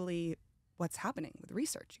actually what's happening with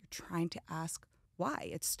research. You're trying to ask why.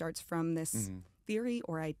 It starts from this theory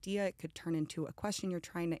or idea. It could turn into a question you're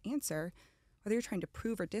trying to answer. Whether you're trying to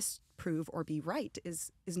prove or disprove or be right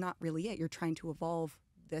is not really it. You're trying to evolve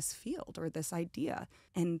this field or this idea.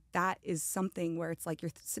 And that is something where it's like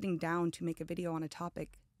you're sitting down to make a video on a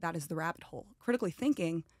topic. That is the rabbit hole. Critically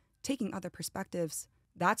thinking, taking other perspectives,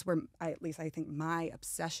 that's where I think my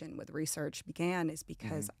obsession with research began, is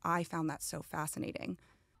because I found that so fascinating,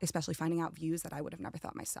 especially finding out views that I would have never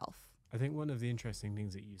thought myself. I think one of the interesting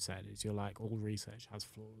things that you said is you're like, all research has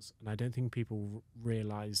flaws. And I don't think people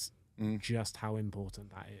realize just how important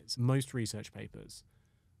that is. Most research papers,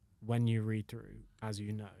 when you read through, as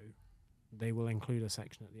you know, they will include a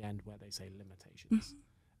section at the end where they say limitations.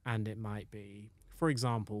 And it might be, for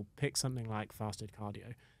example, pick something like fasted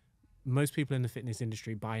cardio. Most people in the fitness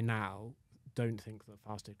industry by now don't think that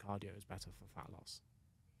fasted cardio is better for fat loss.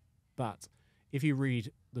 But if you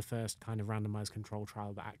read the first kind of randomized control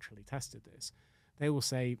trial that actually tested this, they will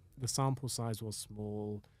say the sample size was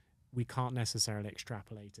small. We can't necessarily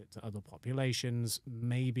extrapolate it to other populations.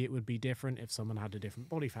 Maybe it would be different if someone had a different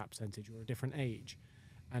body fat percentage or a different age.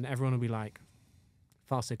 And everyone will be like,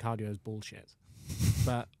 fasted cardio is bullshit.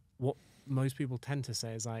 But what most people tend to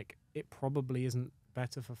say is like, it probably isn't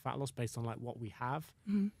better for fat loss based on like what we have.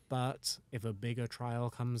 But if a bigger trial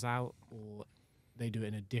comes out, or they do it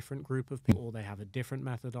in a different group of people, or they have a different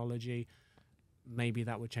methodology, maybe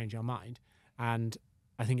that would change our mind. And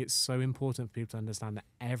I think it's so important for people to understand that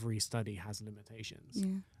every study has limitations.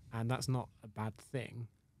 And that's not a bad thing.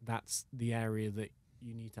 That's the area that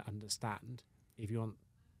you need to understand if you want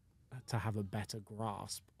to have a better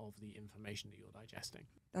grasp of the information that you're digesting.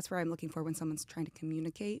 That's where I'm looking for when someone's trying to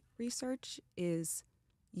communicate research, is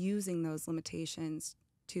using those limitations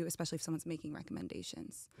to, especially if someone's making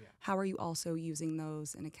recommendations. Yeah. How are you also using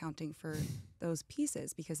those and accounting for those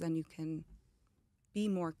pieces? Because then you can be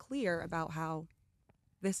more clear about how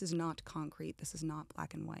this is not concrete, this is not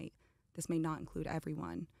black and white, this may not include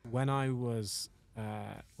everyone. When I was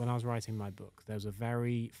writing my book, there was a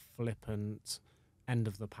very flippant end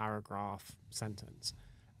of the paragraph sentence,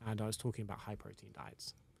 and I was talking about high protein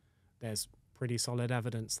diets. There's pretty solid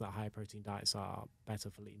evidence that high protein diets are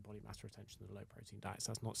better for lean body mass retention than low protein diets.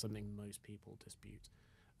 That's not something most people dispute.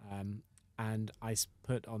 And I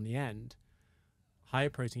put on the end, high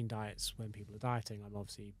protein diets when people are dieting, I'm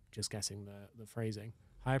obviously just guessing the phrasing,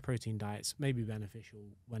 high protein diets may be beneficial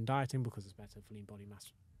when dieting because it's better for lean body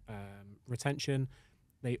mass retention.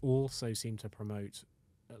 They also seem to promote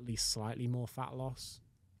at least slightly more fat loss,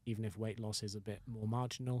 even if weight loss is a bit more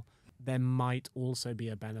marginal. There might also be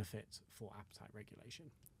a benefit for appetite regulation.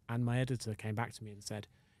 And my editor came back to me and said,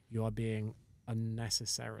 you are being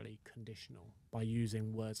unnecessarily conditional by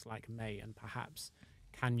using words like may and perhaps.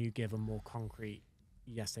 Can you give a more concrete,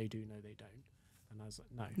 yes, they do, no, they don't? And I was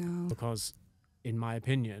like, no. Because in my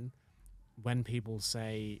opinion, when people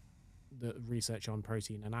say the research on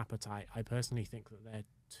protein and appetite, I personally think that they're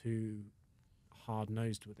too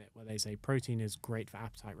hard-nosed with it, where they say protein is great for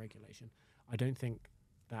appetite regulation. I don't think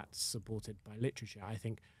that's supported by literature. I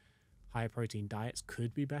think higher protein diets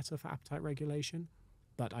could be better for appetite regulation,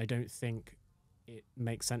 but I don't think it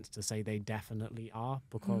makes sense to say they definitely are,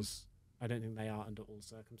 because I don't think they are under all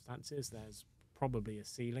circumstances. There's probably a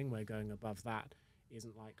ceiling where going above that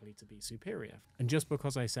isn't likely to be superior. And just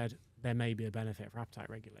because I said there may be a benefit for appetite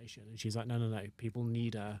regulation, and she's like, no, people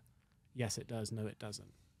need a yes it does, no it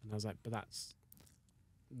doesn't. And I was like, but that's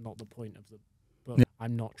not the point of the book. Yeah.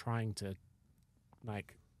 I'm not trying to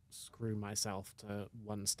like screw myself to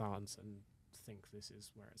one stance and think this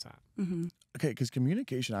is where it's at. Mm-hmm. Okay, because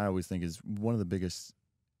communication, I always think, is one of the biggest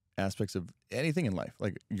aspects of anything in life,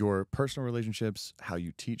 like your personal relationships, how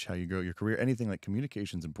you teach, how you grow your career, anything. Like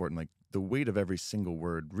communication is important. Like the weight of every single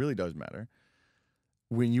word really does matter.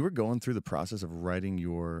 When you were going through the process of writing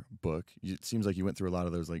your book, it seems like you went through a lot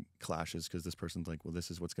of those like clashes, because this person's like, well,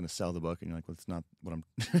 this is what's going to sell the book, and you're like, well, it's not what I'm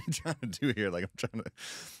trying to do here. Like I'm trying to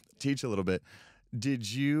teach a little bit.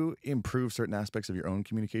 Did you improve certain aspects of your own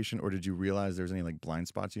communication, or did you realize there was any like blind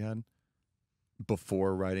spots you had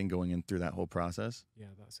before writing, going in through that whole process? Yeah,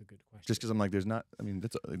 that's a good question. Just because I'm like, there's not, I mean,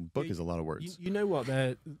 a book is a lot of words. You know what?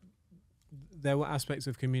 There were aspects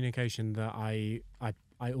of communication that I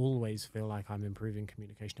always feel like I'm improving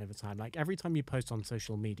communication over time. Like every time you post on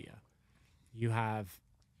social media, you have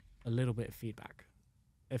a little bit of feedback.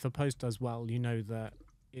 If a post does well, you know that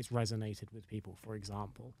it's resonated with people, for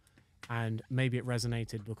example. And maybe it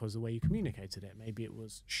resonated because of the way you communicated it. Maybe it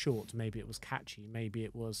was short, maybe it was catchy, maybe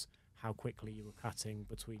it was how quickly you were cutting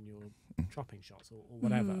between your chopping shots or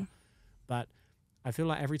whatever. Mm-hmm. But I feel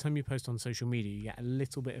like every time you post on social media, you get a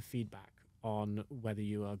little bit of feedback on whether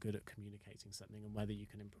you are good at communicating something and whether you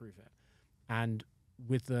can improve it. And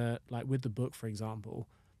with the book, for example,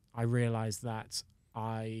 I realized that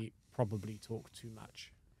I probably talk too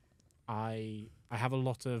much. I have a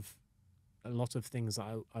lot of things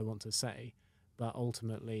that I want to say, but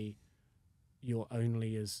ultimately you're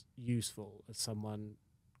only as useful as someone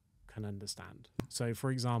can understand. So for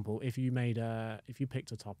example, if you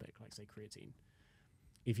picked a topic, like say creatine,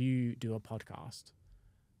 if you do a podcast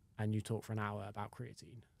and you talk for an hour about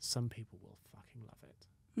creatine, some people will fucking love it.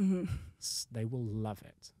 Mm-hmm. They will love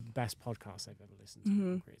it. Best podcast they've ever listened to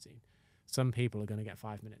on creatine. Some people are going to get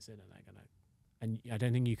 5 minutes in and they're going to, and I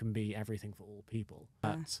don't think you can be everything for all people,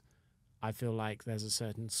 but I feel like there's a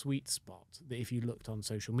certain sweet spot that if you looked on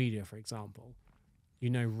social media, for example,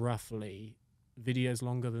 you know, roughly videos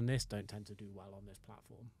longer than this don't tend to do well on this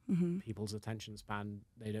platform. Mm-hmm. People's attention span,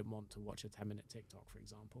 they don't want to watch a 10-minute TikTok, for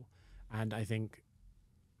example. And I think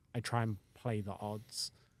I try and play the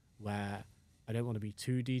odds where I don't want to be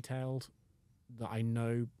too detailed, that I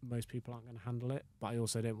know most people aren't going to handle it, but I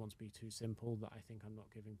also don't want to be too simple that I think I'm not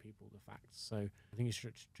giving people the facts. So I think it's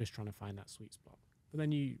just trying to find that sweet spot. But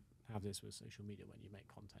then you have this with social media when you make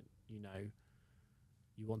content. You know,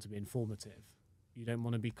 you want to be informative. You don't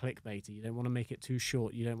want to be clickbaity. You don't want to make it too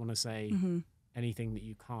short. You don't want to say anything that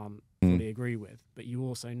you can't fully agree with. But you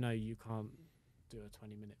also know you can't do a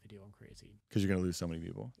 20-minute video on creatine, because you're going to lose so many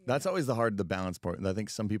people. Yeah. That's always the balance part. And I think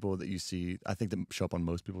some people that you see, I think that show up on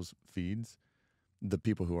most people's feeds, the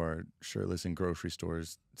people who are shirtless in grocery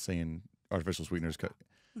stores saying artificial sweeteners cut.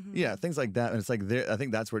 Mm-hmm. Yeah, things like that. And it's like, I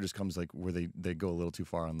think that's where it just comes like where they go a little too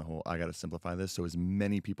far on the whole, I got to simplify this so as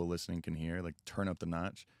many people listening can hear, like turn up the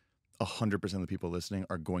notch. 100% of the people listening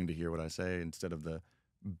are going to hear what I say, instead of the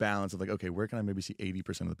balance of like, okay, where can I maybe see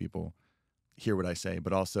 80% of the people hear what I say,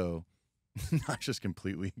 but also not just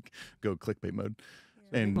completely go clickbait mode.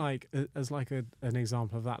 I think And like as like an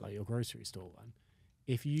example of that, like your grocery store one,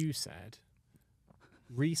 if you said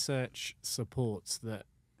research supports that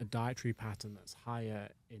a dietary pattern that's higher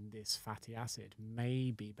in this fatty acid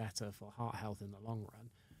may be better for heart health in the long run,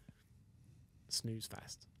 snooze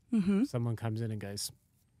fest. Mm-hmm. Someone comes in and goes,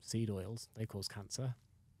 seed oils, they cause cancer,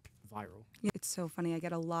 viral. Yeah, it's so funny. I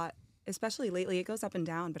get a lot, especially lately. It goes up and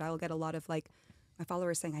down, but I will get a lot of like my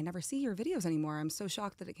followers saying, "I never see your videos anymore. I'm so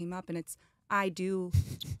shocked that it came up." And I do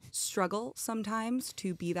struggle sometimes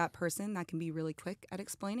to be that person that can be really quick at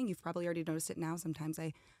explaining. You've probably already noticed it now. Sometimes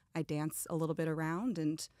I dance a little bit around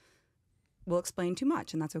and will explain too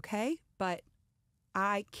much, and that's okay. But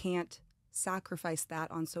I can't sacrifice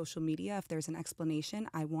that on social media. If there's an explanation,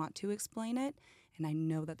 I want to explain it, and I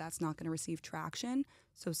know that that's not going to receive traction.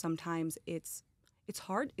 So sometimes it's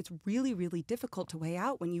hard. It's really, really difficult to weigh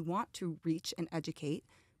out when you want to reach and educate,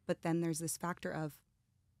 but then there's this factor of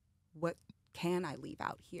what can I leave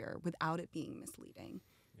out here without it being misleading,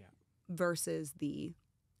 versus the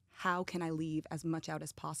how can I leave as much out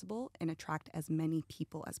as possible and attract as many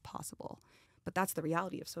people as possible. But that's the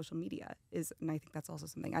reality of social media and I think that's also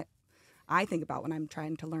something I think about when I'm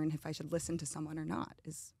trying to learn if I should listen to someone or not,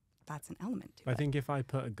 is that's an element to it. I think if I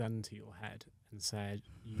put a gun to your head and said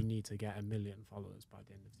you need to get 1 million followers by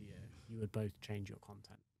the end of the year, you would both change your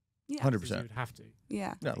content. Yeah. 100%. Because you would have to.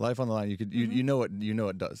 Yeah. yeah, life on the line. You know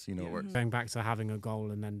it does. You know it works. Going back to having a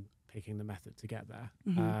goal and then picking the method to get there.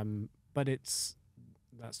 Mhm. But that's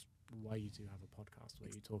why you do have a podcast where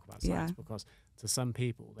you talk about science, Yeah. because to some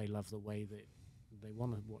people they love the way that they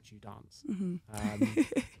want to watch you dance. Mm-hmm.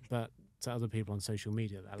 But to other people on social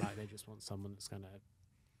media, they just want someone that's going to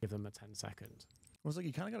give them a 10-second. Well, it's like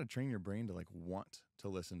you kind of got to train your brain to like want to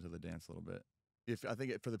listen to the dance a little bit. I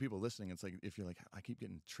think for the people listening, it's like if you're like, I keep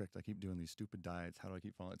getting tricked, I keep doing these stupid diets, how do I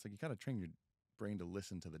keep following? It's like you got to train your brain to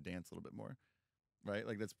listen to the dance a little bit more, right?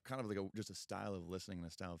 Like that's kind of like just a style of listening and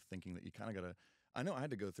a style of thinking that you kind of got to. I know I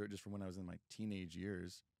had to go through it just from when I was in my teenage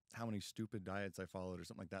years, how many stupid diets I followed or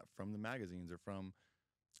something like that from the magazines or from,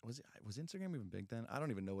 was Instagram even big then? I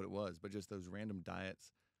don't even know what it was, but just those random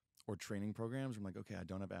diets or training programs. I'm like, okay, I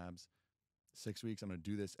don't have abs. 6 weeks, I'm going to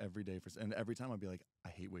do this every day and every time I'd be like, I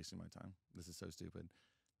hate wasting my time. This is so stupid.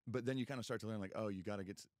 But then you kind of start to learn like, oh, you got to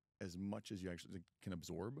get as much as you actually can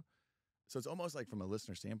absorb. So it's almost like from a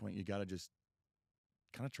listener standpoint, you got to just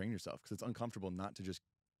kind of train yourself because it's uncomfortable not to just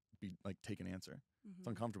be like, take an answer. It's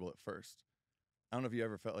uncomfortable at first. I don't know if you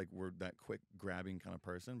ever felt like we're that quick grabbing kind of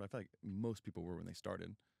person, but I feel like most people were when they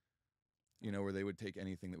started, where they would take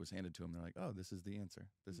anything that was handed to them. They're like, oh, this is the answer.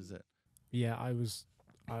 This is it. Yeah, I was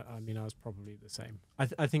probably the same.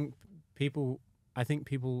 I think people,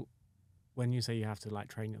 when you say you have to like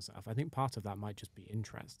train yourself, I think part of that might just be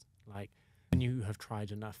interest. Like when you have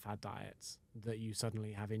tried enough fad diets that you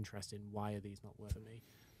suddenly have interest in why are these not working me,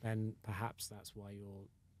 then perhaps that's why you're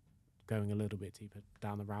going a little bit deeper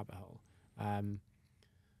down the rabbit hole.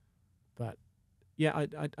 But yeah, I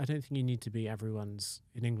don't think you need to be everyone's.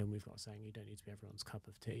 In England, we've got a saying: you don't need to be everyone's cup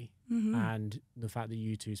of tea. And the fact that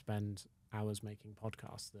you two spend hours making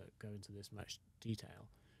podcasts that go into this much detail,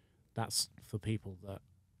 that's for people that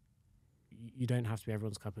you don't have to be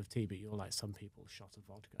everyone's cup of tea, but you're like some people's shot of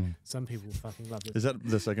vodka. Some people fucking love it. Is that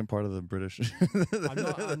the second part of the British?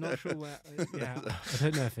 I'm not sure where. Yeah, I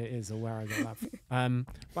don't know if it is or where I got that from.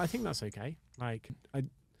 But I think that's okay. Like,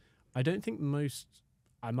 I don't think most.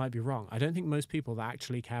 I might be wrong. I don't think most people that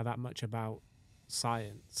actually care that much about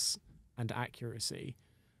science and accuracy,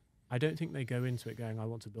 I don't think they go into it going, I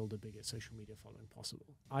want to build the biggest social media following possible.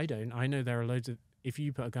 I don't. I know there are loads of, if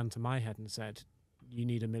you put a gun to my head and said, you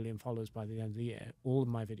need 1 million followers by the end of the year, all of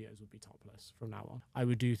my videos would be topless from now on. I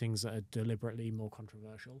would do things that are deliberately more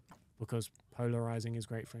controversial because polarizing is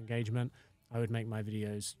great for engagement. I would make my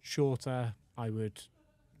videos shorter. I would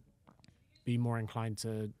be more inclined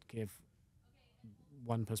to give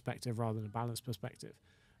one perspective rather than a balanced perspective.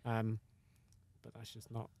 But that's just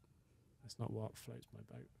not what floats my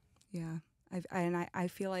boat. Yeah. I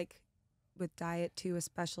feel like with diet too,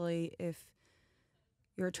 especially if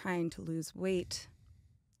you're trying to lose weight,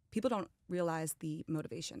 people don't realize the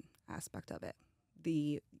motivation aspect of it.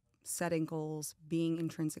 The setting goals, being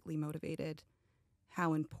intrinsically motivated,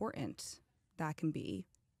 how important that can be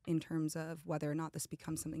in terms of whether or not this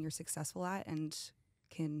becomes something you're successful at and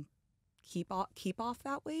can keep off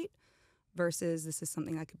that weight, versus this is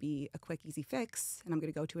something that could be a quick, easy fix, and I'm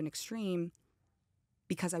going to go to an extreme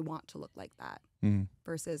because I want to look like that,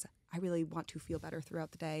 versus I really want to feel better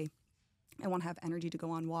throughout the day. I want to have energy to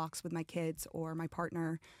go on walks with my kids or my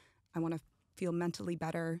partner. I want to feel mentally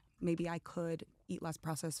better, maybe I could eat less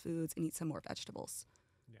processed foods and eat some more vegetables.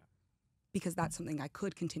 Yeah. Because that's something I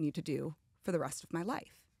could continue to do for the rest of my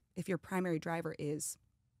life. If your primary driver is,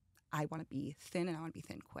 I want to be thin and I want to be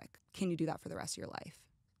thin quick, can you do that for the rest of your life?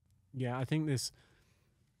 Yeah, I think this,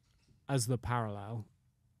 as the parallel,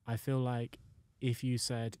 I feel like if you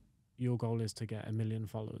said your goal is to get 1 million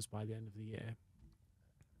followers by the end of the year,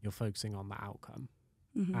 you're focusing on the outcome.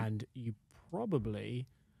 Mm-hmm. And you probably,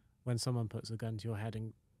 when someone puts a gun to your head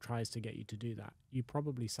and tries to get you to do that, you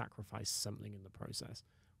probably sacrifice something in the process,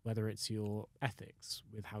 whether it's your ethics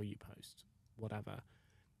with how you post, whatever.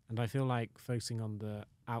 And I feel like focusing on the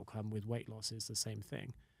outcome with weight loss is the same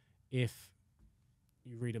thing. If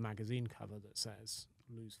you read a magazine cover that says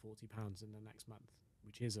lose 40 pounds in the next month,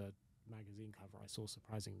 which is a magazine cover I saw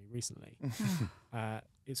surprisingly recently,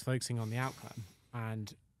 it's focusing on the outcome,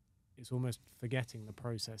 and it's almost forgetting the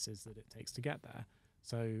processes that it takes to get there.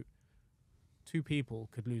 So 2 people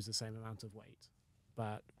could lose the same amount of weight,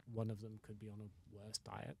 but one of them could be on a worse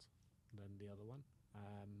diet than the other one.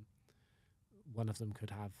 One of them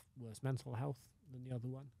could have worse mental health than the other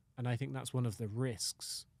one. And I think that's one of the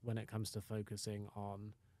risks when it comes to focusing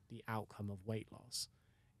on the outcome of weight loss,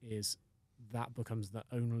 is that becomes the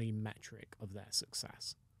only metric of their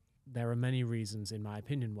success. There are many reasons, in my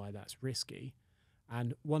opinion, why that's risky.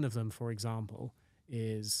 And one of them, for example,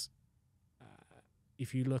 is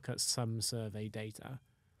if you look at some survey data,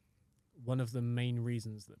 one of the main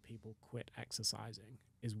reasons that people quit exercising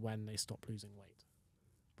is when they stop losing weight,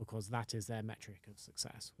 because that is their metric of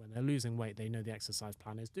success. When they're losing weight, they know the exercise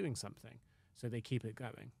plan is doing something, so they keep it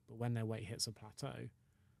going. But when their weight hits a plateau,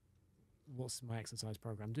 what's my exercise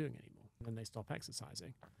program doing anymore? And then they stop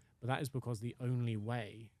exercising. But that is because the only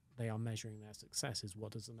way they are measuring their success is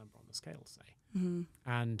what does the number on the scale say. Mm-hmm.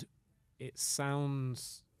 And it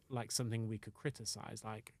sounds like something we could criticize,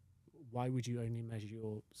 like, why would you only measure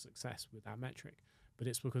your success with that metric? But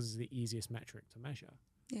it's because it's the easiest metric to measure.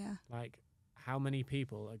 Yeah. Like, how many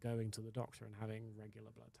people are going to the doctor and having regular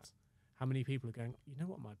blood tests? How many people are going, you know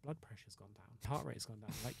what, my blood pressure's gone down, heart rate's gone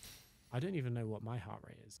down. Like, I don't even know what my heart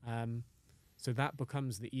rate is. So that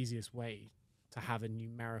becomes the easiest way to have a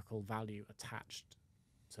numerical value attached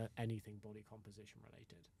to anything body composition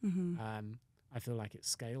related. Mm-hmm. I feel like it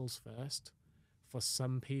scales first. For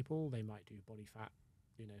some people, they might do body fat,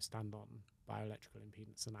 stand on bioelectrical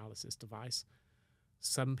impedance analysis device.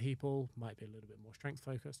 Some people might be a little bit more strength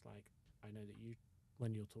focused. Like, I know that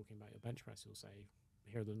when you're talking about your bench press, you'll say,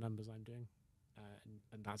 here are the numbers I'm doing.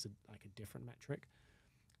 And that's a different metric.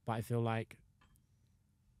 But I feel like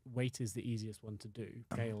weight is the easiest one to do.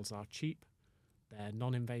 Scales are cheap. They're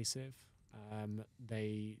non-invasive.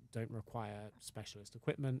 They don't require specialist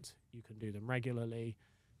equipment. You can do them regularly.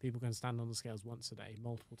 People can stand on the scales once a day,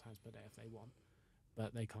 multiple times per day if they want,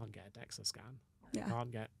 but they can't get a DEXA scan. Yeah. They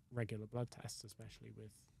can't get regular blood tests, especially with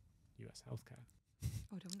US healthcare.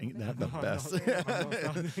 Oh, don't Ain't know that the I'm best?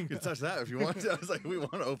 not You can touch that if you want to. I was like, we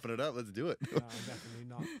want to open it up. Let's do it. No, I'm definitely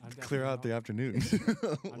not. Clear out the afternoon.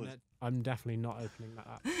 I'm definitely not opening that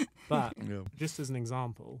up. But Yeah. just as an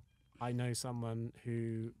example, I know someone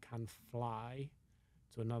who can fly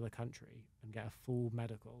to another country and get a full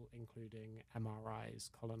medical, including MRIs,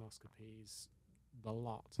 colonoscopies, the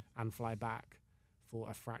lot, and fly back for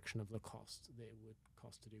a fraction of the cost that it would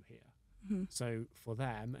cost to do here. Mm-hmm. So for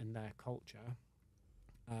them and their culture,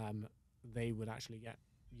 they would actually get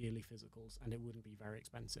yearly physicals and it wouldn't be very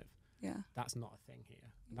expensive. Yeah. That's not a thing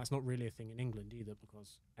here. And that's not really a thing in England either,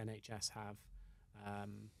 because NHS have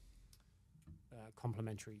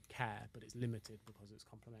complementary care, but it's limited because it's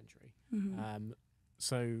complementary. Mm-hmm.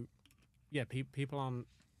 So, yeah, people aren't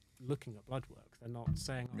looking at blood work. They're not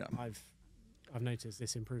saying, Yeah. I've noticed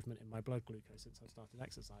this improvement in my blood glucose since I started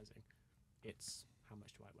exercising. It's how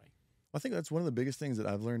much do I weigh? I think that's one of the biggest things that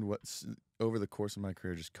I've learned over the course of my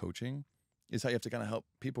career, just coaching, is how you have to kind of help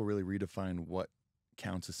people really redefine what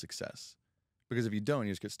counts as success. Because if you don't,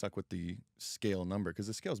 you just get stuck with the scale number, because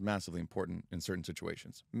the scale is massively important in certain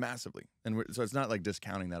situations, massively. And so it's not like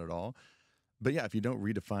discounting that at all. But yeah, if you don't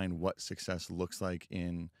redefine what success looks like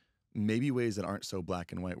in maybe ways that aren't so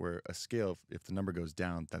black and white, where a scale, if the number goes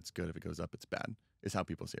down, that's good. If it goes up, it's bad, is how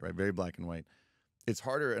people see it, right? Very black and white. It's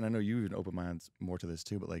harder, and I know you even open my eyes more to this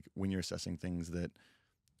too, but like when you're assessing things that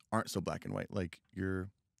aren't so black and white, like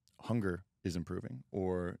your hunger is improving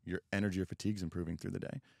or your energy or fatigue is improving through the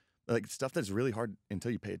day. Like stuff that's really hard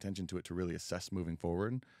until you pay attention to it to really assess moving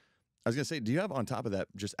forward. I was going to say, do you have on top of that,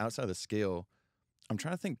 just outside of the scale, I'm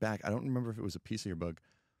trying to think back, I don't remember if it was a piece of your book,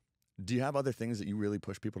 do you have other things that you really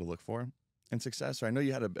push people to look for in success? Or I know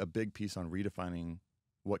you had a big piece on redefining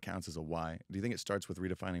what counts as a why. Do you think it starts with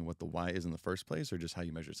redefining what the why is in the first place, or just how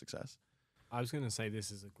you measure success? I was going to say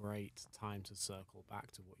this is a great time to circle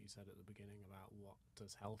back to what you said at the beginning about what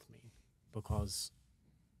does health mean, because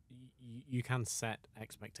you can set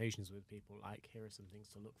expectations with people, like here are some things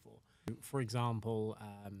to look for. For example,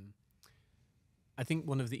 I think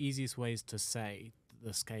one of the easiest ways to say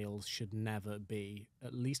the scales should never be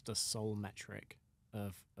at least a sole metric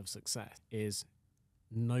of success is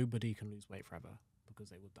nobody can lose weight forever because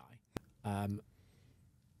they will die.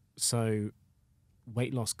 So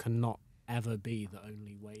weight loss cannot ever be the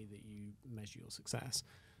only way that you measure your success.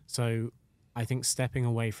 So I think stepping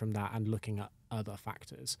away from that and looking at other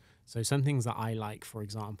factors. So some things that I like, for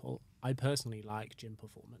example, I personally like gym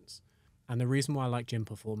performance. And the reason why I like gym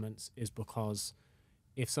performance is because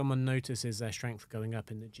if someone notices their strength going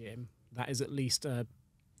up in the gym, that is at least a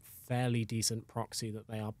fairly decent proxy that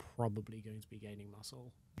they are probably going to be gaining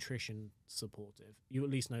muscle. Nutrition supportive, you at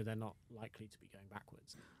least know they're not likely to be going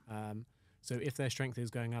backwards. So if their strength is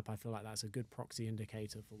going up, I feel like that's a good proxy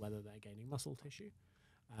indicator for whether they're gaining muscle tissue.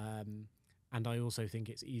 And I also think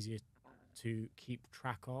it's easier to keep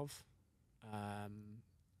track of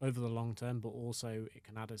over the long term, but also it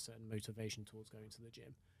can add a certain motivation towards going to the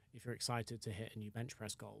gym if you're excited to hit a new bench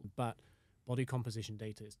press goal. But body composition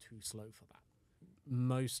data is too slow for that.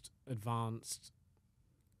 Most advanced,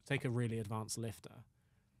 take a really advanced lifter,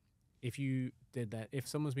 if you did that, if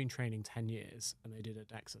someone's been training 10 years and they did a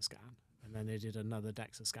DEXA scan and then they did another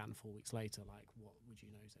DEXA scan 4 weeks later, like what would you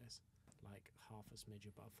notice? Like half a smidge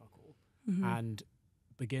above fuck all. Mm-hmm. And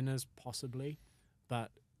beginners possibly,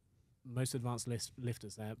 but most advanced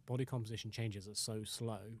lifters, their body composition changes are so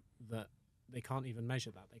slow that they can't even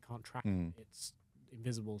measure that. They can't track it. It's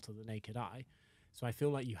invisible to the naked eye. So I feel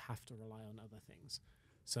like you have to rely on other things.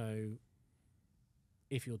 So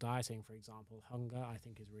if you're dieting, for example, hunger I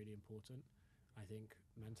think is really important. I think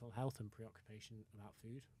mental health and preoccupation about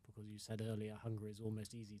food, because you said earlier hunger is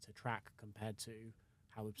almost easy to track compared to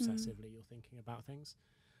how obsessively you're thinking about things.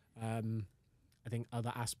 I think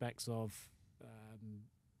other aspects of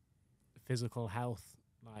physical health,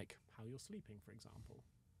 like how you're sleeping, for example,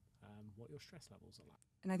 what your stress levels are like.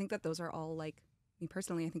 And I think that those are all, like, me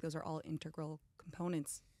personally, I think those are all integral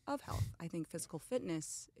components of health. I think physical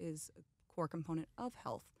fitness is a core component of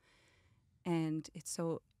health. And it's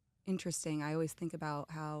so interesting. I always think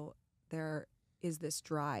about how there is this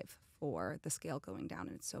drive for the scale going down,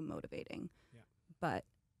 and it's so motivating. Yeah. But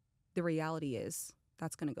the reality is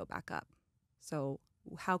that's going to go back up. So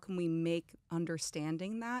how can we make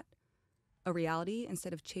understanding that a reality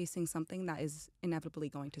instead of chasing something that is inevitably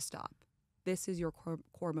going to stop? This is your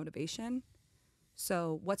core motivation.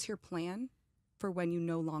 So what's your plan for when you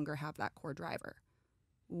no longer have that core driver?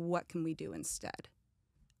 What can we do instead?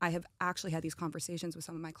 I have actually had these conversations with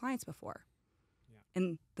some of my clients before. Yeah.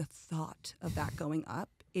 And the thought of that going up,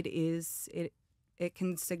 it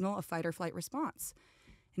can signal a fight or flight response.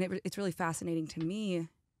 And it's really fascinating to me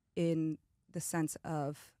in the sense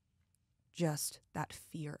of just that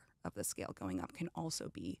fear of the scale going up can also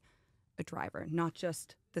be a driver, not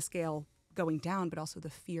just the scale going down, but also the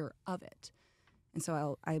fear of it. And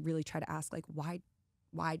so I really try to ask, like, why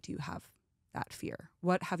do you have that fear?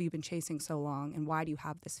 What have you been chasing so long, and why do you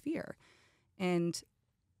have this fear? And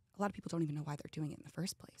a lot of people don't even know why they're doing it in the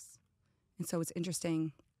first place. And so it's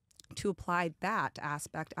interesting to apply that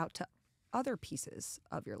aspect out to other pieces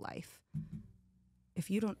of your life. If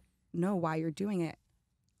you don't know why you're doing it,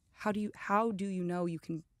 how do you know you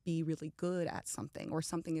can be really good at something, or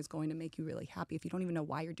something is going to make you really happy if you don't even know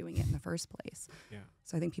why you're doing it in the first place? Yeah.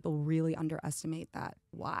 So I think people really underestimate that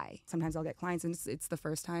why. Sometimes I'll get clients and it's the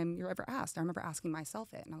first time you're ever asked. I remember asking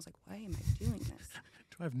myself it, and I was like, why am I doing this?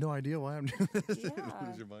 I have no idea why I'm doing this. Yeah.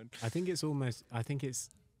 Lose your mind. I think it's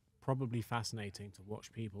probably fascinating to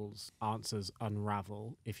watch people's answers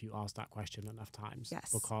unravel if you ask that question enough times.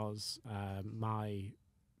 Yes. Because my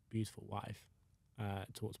beautiful wife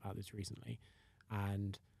talked about this recently,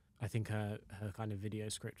 and I think her kind of video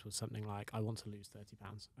script was something like, I want to lose 30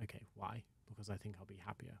 pounds. Okay, why? Because I think I'll be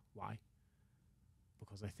happier. Why?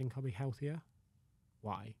 Because I think I'll be healthier.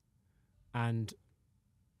 Why? And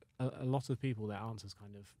a lot of people, their answers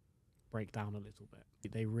kind of break down a little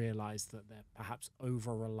bit. They realize that they're perhaps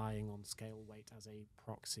over-relying on scale weight as a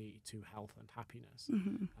proxy to health and happiness.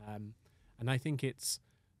 Mm-hmm. And I think it's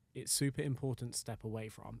super important to step away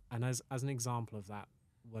from. And as an example of that,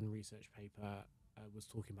 one research paper was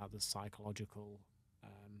talking about the psychological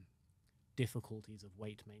difficulties of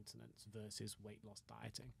weight maintenance versus weight loss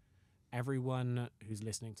dieting. Everyone who's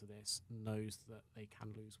listening to this knows that they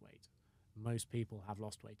can lose weight. Most people have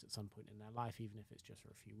lost weight at some point in their life, even if it's just for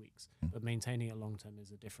a few weeks. But maintaining it long term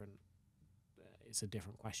is a different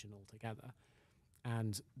question altogether.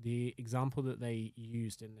 And the example that they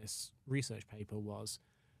used in this research paper was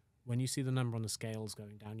when you see the number on the scales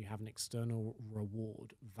going down, you have an external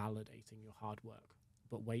reward validating your hard work.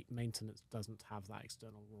 But weight maintenance doesn't have that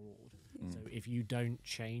external reward. So if you don't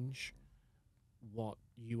change what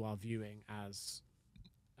you are viewing as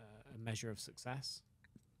a measure of success,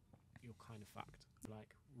 you're kind of fucked.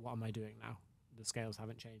 Like, what am I doing now? The scales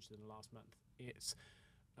haven't changed in the last month. It's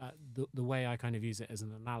the way I kind of use it as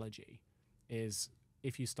an analogy is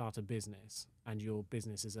if you start a business and your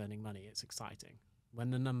business is earning money, it's exciting. When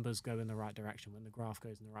the numbers go in the right direction, when the graph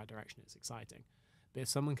goes in the right direction, it's exciting. But if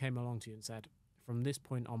someone came along to you and said, from this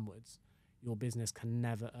point onwards, your business can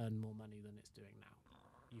never earn more money than it's doing now.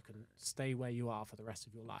 You can stay where you are for the rest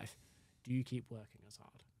of your life. Do you keep working as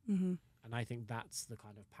hard? Mm-hmm. And I think that's the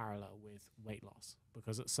kind of parallel with weight loss,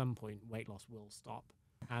 because at some point weight loss will stop.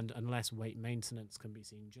 And unless weight maintenance can be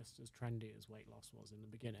seen just as trendy as weight loss was in the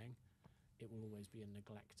beginning, it will always be a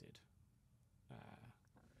neglected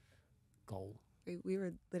goal. We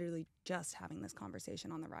were literally just having this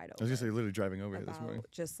conversation on the ride over. I was going to say, literally driving over here this morning.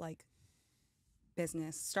 Just like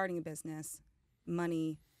business, starting a business,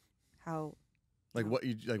 money, how... Like what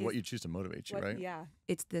you choose to motivate you, right? Yeah.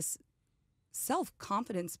 It's this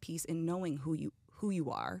self-confidence piece in knowing who you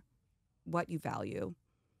are, what you value,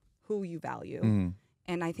 who you value. Mm-hmm.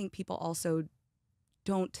 And I think people also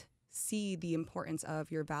don't see the importance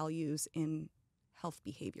of your values in health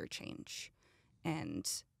behavior change and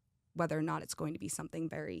whether or not it's going to be something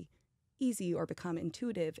very easy or become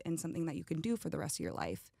intuitive and something that you can do for the rest of your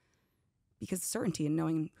life. Because certainty in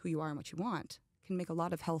knowing who you are and what you want can make a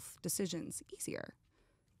lot of health decisions easier.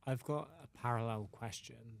 I've got a parallel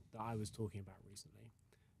question that I was talking about recently.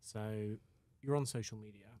 So you're on social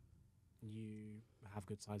media, you have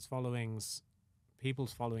good sized followings,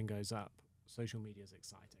 people's following goes up, social media is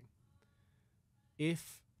exciting.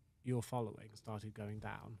 If your following started going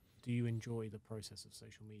down, do you enjoy the process of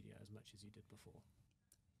social media as much as you did before?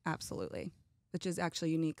 Absolutely, which is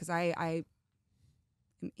actually unique because I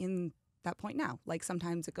am in that point now. Like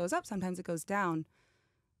sometimes it goes up, sometimes it goes down,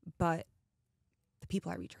 but the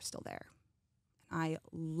people I reach are still there. I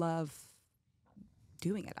love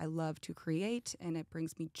doing it. I love to create and it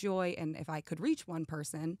brings me joy. And if I could reach one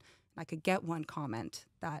person and I could get one comment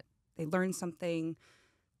that they learned something,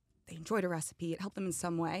 they enjoyed a recipe, it helped them in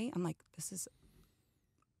some way, I'm like, this is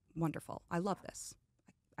wonderful. I love this.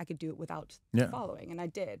 I could do it without the following, and I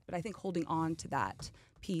did. But I think holding on to that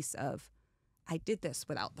piece of I did this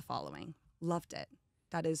without the following, loved it.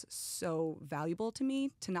 That is so valuable to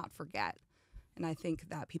me to not forget. And I think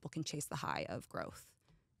that people can chase the high of growth.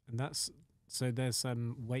 And so there's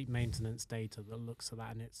some weight maintenance data that looks at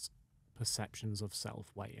that and its perceptions of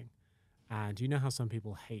self-weighing. And you know how some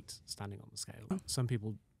people hate standing on the scale? Some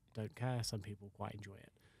people don't care, some people quite enjoy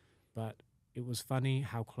it. But it was funny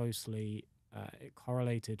how closely it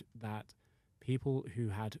correlated that people who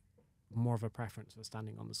had more of a preference for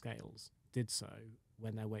standing on the scales did so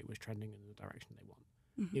when their weight was trending in the direction they want.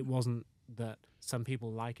 Mm-hmm. It wasn't that some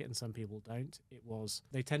people like it and some people don't. It was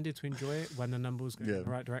they tended to enjoy it when the number was going in the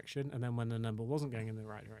right direction, and then when the number wasn't going in the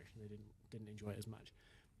right direction, they didn't enjoy it as much.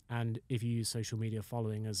 And if you use social media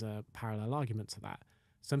following as a parallel argument to that,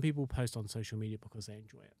 some people post on social media because they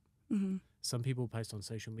enjoy it. Mm-hmm. Some people post on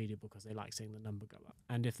social media because they like seeing the number go up.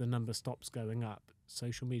 And if the number stops going up,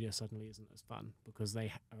 social media suddenly isn't as fun because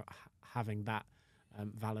they are having that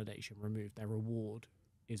validation removed. Their reward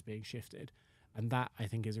is being shifted. And that, I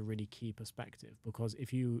think, is a really key perspective, because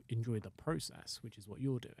if you enjoy the process, which is what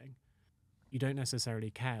you're doing, you don't necessarily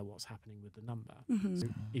care what's happening with the number. Mm-hmm. So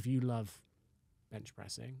if you love bench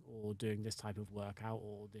pressing or doing this type of workout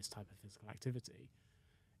or this type of physical activity,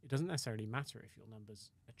 it doesn't necessarily matter if your numbers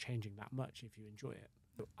are changing that much if you enjoy it.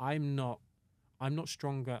 So I'm not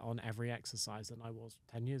stronger on every exercise than I was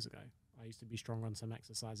 10 years ago. I used to be stronger on some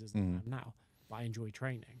exercises than I am now, but I enjoy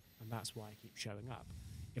training, and that's why I keep showing up.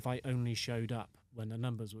 If I only showed up when the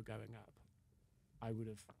numbers were going up, I would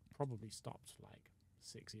have probably stopped like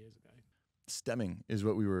 6 years ago. Stemming is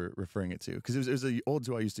what we were referring it to, because it was the old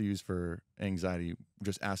tool I used to use for anxiety,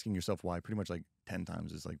 just asking yourself why pretty much like 10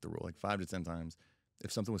 times is like the rule, like 5 to 10 times.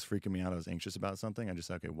 If something was freaking me out, I was anxious about something, I just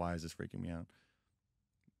said, okay, why is this freaking me out?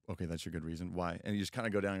 Okay, that's your good reason. Why? And you just kind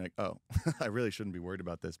of go down and you're like, oh, I really shouldn't be worried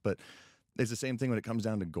about this. But it's the same thing when it comes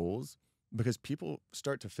down to goals, because people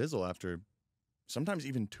start to fizzle after sometimes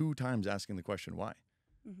even 2 times asking the question why.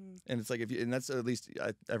 Mm-hmm. And it's like, and that's at least,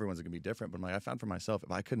 everyone's going to be different, but I found for myself,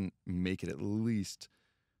 if I couldn't make it at least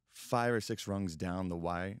 5 or 6 rungs down the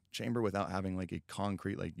why chamber without having like a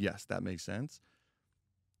concrete, like, yes, that makes sense,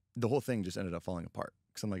 the whole thing just ended up falling apart.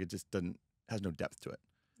 Because I'm like, it just has no depth to it.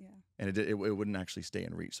 Yeah. And it wouldn't actually stay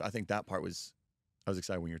in reach. So I think that part was I was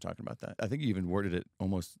excited when you were talking about that. I think you even worded it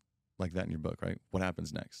almost like that in your book, right? What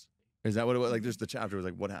happens next? Is that what it was? Like, just the chapter was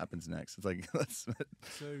like, what happens next? It's like,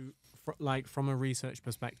 So, like, from a research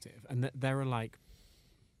perspective, and there are like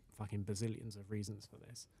fucking bazillions of reasons for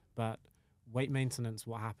this, but weight maintenance,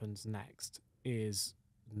 what happens next is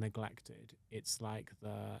neglected. It's like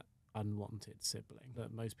the unwanted sibling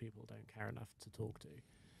that most people don't care enough to talk to.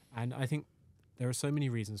 And I think there are so many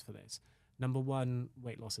reasons for this. Number one,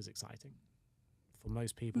 weight loss is exciting for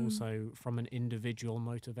most people. So from an individual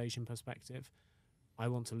motivation perspective, I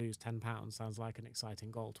want to lose 10 pounds sounds like an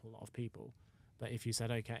exciting goal to a lot of people. But if you said,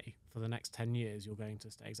 okay, for the next 10 years, you're going to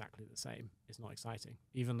stay exactly the same, it's not exciting.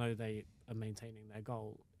 Even though they are maintaining their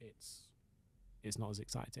goal, it's not as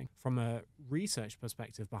exciting. From a research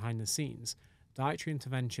perspective behind the scenes, dietary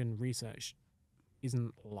intervention research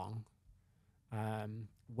isn't long.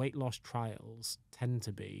 Weight loss trials tend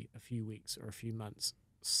to be a few weeks or a few months,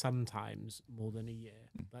 sometimes more than a year.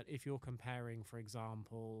 But if you're comparing, for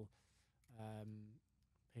example,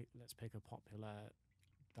 let's pick a popular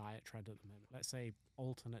diet trend at the moment. Let's say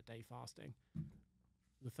alternate day fasting.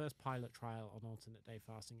 The first pilot trial on alternate day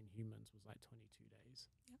fasting in humans was like 22 days.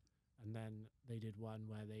 Yep. And then they did one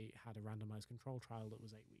where they had a randomized control trial that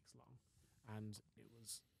was 8 weeks long. And it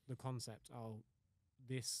was the concept,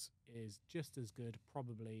 this is just as good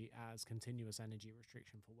probably as continuous energy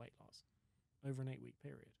restriction for weight loss over an 8-week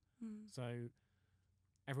period. So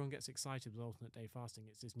everyone gets excited with alternate day fasting.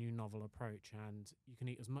 It's this new novel approach, and you can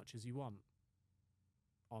eat as much as you want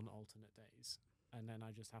on alternate days, and then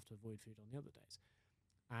I just have to avoid food on the other days.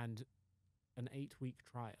 And an 8-week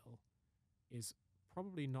trial is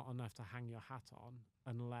probably not enough to hang your hat on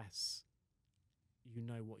unless you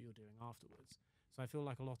know what you're doing afterwards. So I feel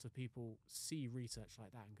like a lot of people see research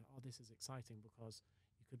like that and go, oh, this is exciting because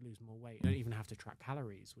you could lose more weight. You don't even have to track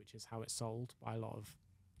calories, which is how it's sold by a lot of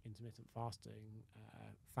intermittent fasting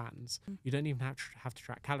fans. You don't even have to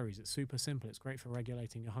track calories. It's super simple. It's great for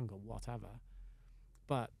regulating your hunger, whatever.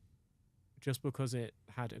 But just because it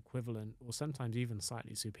had equivalent or sometimes even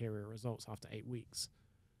slightly superior results after 8 weeks,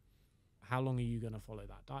 how long are you going to follow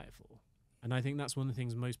that diet for? And I think that's one of the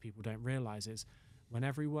things most people don't realize is when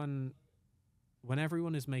everyone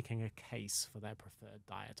is making a case for their preferred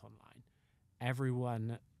diet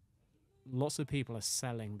online, lots of people are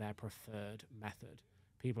selling their preferred method.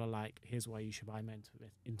 People are like, here's why you should buy my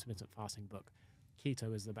intermittent fasting book.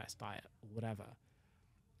 Keto is the best diet, or whatever.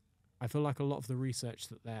 I feel like a lot of the research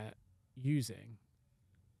that they're using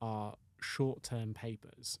are short-term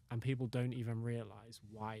papers, and people don't even realize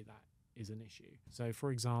why that is an issue. So,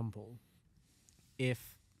 for example,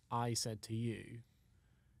 if I said to you,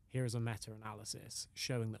 here is a meta-analysis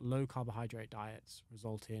showing that low carbohydrate diets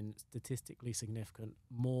result in statistically significant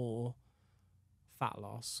more fat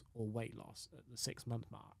loss or weight loss at the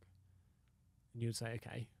 6-month mark. And you'd say,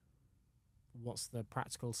 okay, what's the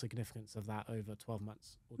practical significance of that over 12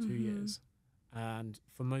 months or 2 years? And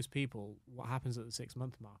for most people, what happens at the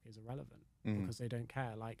 6-month mark is irrelevant because they don't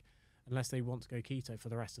care. Like, unless they want to go keto for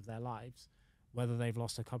the rest of their lives, whether they've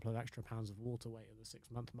lost a couple of extra pounds of water weight at the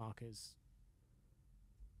 6-month mark is,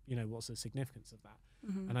 what's the significance of that?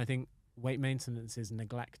 And I think weight maintenance is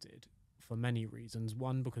neglected for many reasons.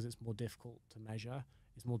 One, because it's more difficult to measure,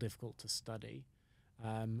 it's more difficult to study.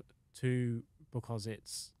 2, because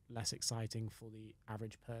it's less exciting for the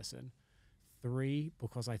average person. 3,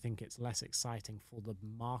 because I think it's less exciting for the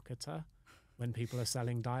marketer when people are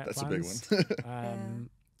selling diet plans. That's a big one.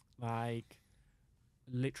 Like,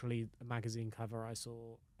 literally a magazine cover I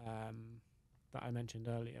saw that I mentioned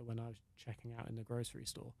earlier when I was checking out in the grocery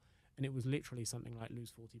store, and it was literally something like lose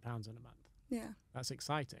 40 pounds in a month. Yeah. That's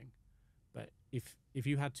exciting. But if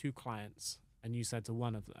you had 2 clients and you said to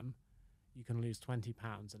one of them, you can lose 20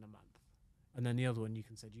 pounds in a month, and then the other one you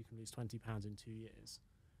can lose 20 pounds in 2 years,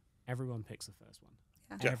 everyone picks the first one.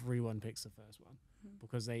 Yeah. Everyone picks the first one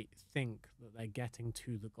because they think that they're getting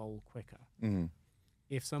to the goal quicker.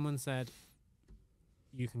 If someone said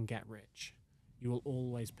you can get rich, you will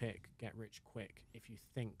always pick get rich quick if you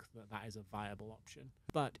think that that is a viable option.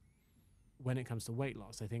 But when it comes to weight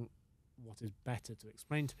loss, I think what is better to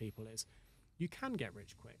explain to people is you can get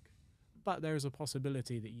rich quick, but there is a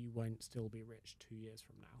possibility that you won't still be rich 2 years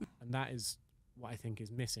from now. And that is what I think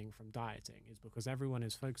is missing from dieting, is because everyone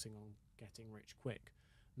is focusing on getting rich quick,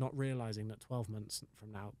 not realizing that 12 months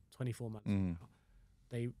from now, 24 months from now,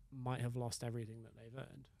 they might have lost everything that they've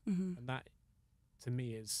earned. And that, to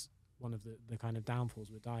me, is one of the kind of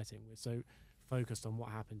downfalls with dieting. We're so focused on what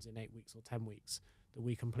happens in 8 weeks or 10 weeks that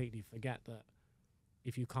we completely forget that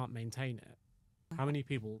if you can't maintain it, how many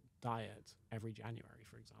people diet every January,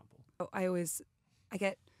 for example? I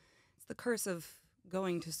get, it's the curse of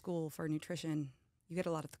going to school for nutrition you get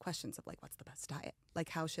a lot of the questions of like, what's the best diet? Like,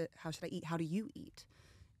 how should I eat? How do you eat?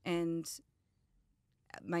 And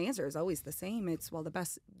my answer is always the same. It's, well, the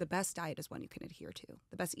best diet is one you can adhere to.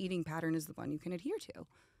 The best eating pattern is the one you can adhere to.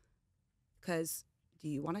 Because do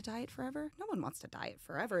you want to diet forever? No one wants to diet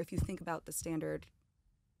forever. If you think about the standard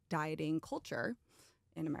dieting culture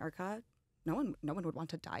in America, no one would want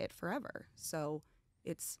to diet forever. So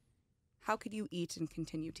it's, how could you eat and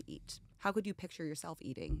continue to eat? How could you picture yourself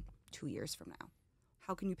eating 2 years from now?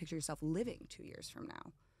 How can you picture yourself living 2 years from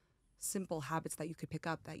now? Simple habits that you could pick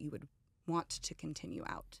up that you would want to continue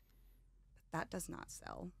out. But that does not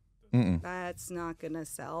sell. That's not going to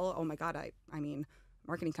sell. Oh my God, I mean,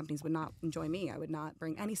 marketing companies would not enjoy me. I would not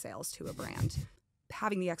bring any sales to a brand.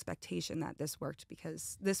 Having the expectation that this worked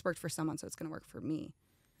because this worked for someone, so it's going to work for me.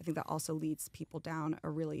 I think that also leads people down a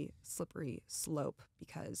really slippery slope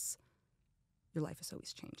because your life is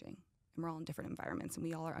always changing. And we're all in different environments, and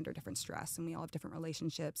we all are under different stress, and we all have different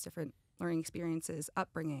relationships, different learning experiences,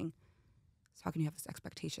 upbringing. So how can you have this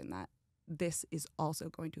expectation that this is also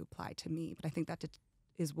going to apply to me? But I think that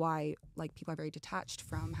is why like people are very detached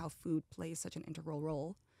from how food plays such an integral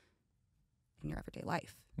role in your everyday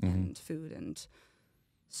life, and food and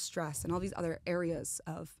stress and all these other areas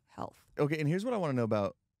of health. Okay, and here's what I want to know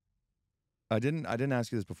about. I didn't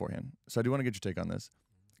ask you this beforehand, so I do want to get your take on this.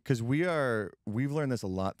 Because we've learned this a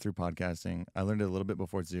lot through podcasting. I learned it a little bit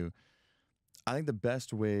before too. I think the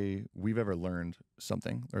best way we've ever learned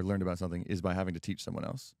something or learned about something is by having to teach someone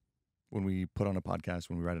else. When we put on a podcast,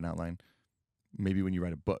 when we write an outline, maybe when you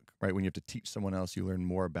write a book, right? When you have to teach someone else, you learn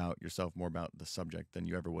more about yourself, more about the subject than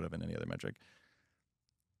you ever would have in any other metric.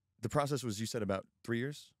 The process was, you said, about 3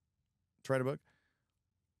 years to write a book.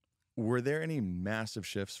 Were there any massive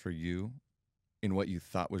shifts for you in what you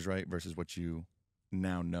thought was right versus what you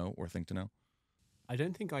now know or think to know? I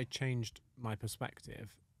don't think I changed my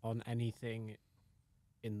perspective on anything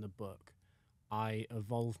in the book. I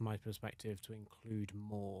evolved my perspective to include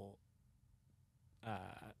more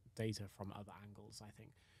data from other angles, I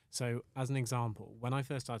think. So as an example, when I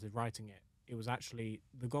first started writing it, it was actually,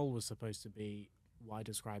 the goal was supposed to be what I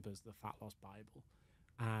describe as the fat loss Bible,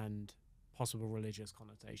 and possible religious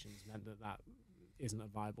connotations meant that isn't a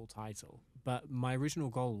viable title. But my original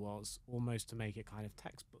goal was almost to make it kind of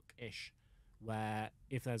textbook-ish, where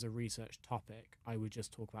if there's a research topic, I would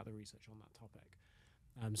just talk about the research on that topic.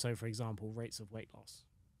 So for example, rates of weight loss.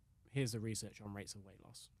 Here's the research on rates of weight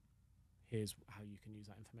loss. Here's how you can use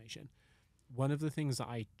that information. One of the things that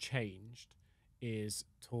I changed is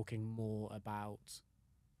talking more about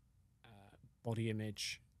body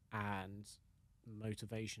image and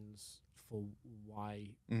motivations for why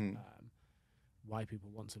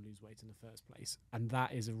people want to lose weight in the first place. And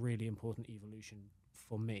that is a really important evolution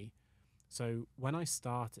for me. So when I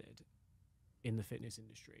started in the fitness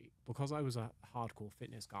industry, because I was a hardcore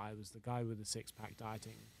fitness guy, I was the guy with the six-pack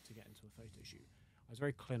dieting to get into a photo shoot. I was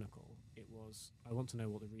very clinical. It was, I want to know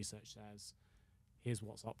what the research says. Here's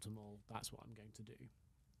what's optimal. That's what I'm going to do.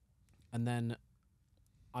 And then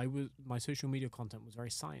my social media content was very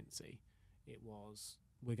sciencey. It was,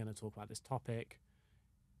 we're going to talk about this topic.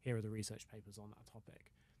 Here are the research papers on that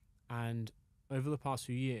topic. And over the past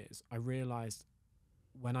few years, I realized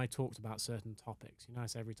when I talked about certain topics, you know,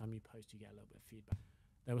 so every time you post, you get a little bit of feedback.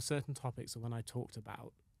 There were certain topics that when I talked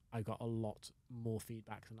about, I got a lot more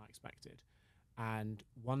feedback than I expected. And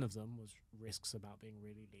one of them was risks about being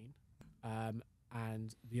really lean.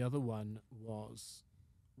 And the other one was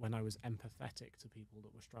when I was empathetic to people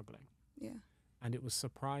that were struggling. Yeah. And it was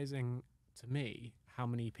surprising to me how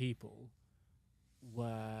many people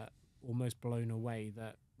were almost blown away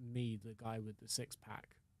that me, the guy with the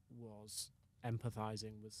six-pack, was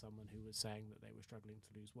empathizing with someone who was saying that they were struggling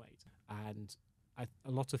to lose weight. And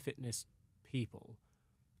a lot of fitness people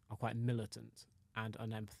are quite militant and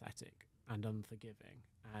unempathetic and unforgiving.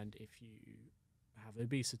 And if you have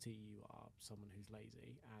obesity, you are someone who's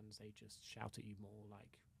lazy, and they just shout at you more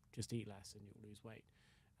like, just eat less and you'll lose weight.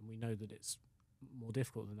 And we know that it's more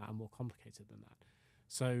difficult than that and more complicated than that.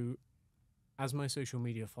 So as my social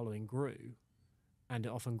media following grew, and it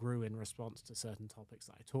often grew in response to certain topics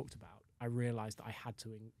that I talked about, I realized that I had to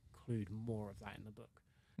include more of that in the book.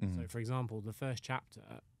 So for example, the first chapter,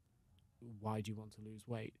 why do you want to lose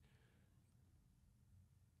weight?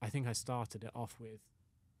 I think I started it off with,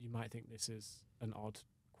 you might think this is an odd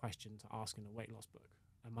question to ask in a weight loss book.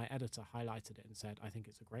 And my editor highlighted it and said, I think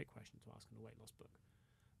it's a great question to ask in a weight loss book.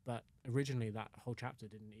 But originally that whole chapter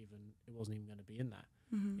it wasn't even going to be in there.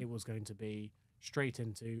 It was going to be straight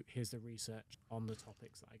into, here's the research on the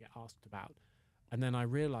topics that I get asked about. And then I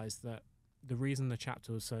realized that the reason the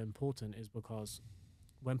chapter was so important is because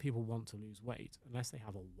when people want to lose weight, unless they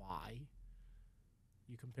have a why,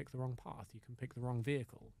 you can pick the wrong path. You can pick the wrong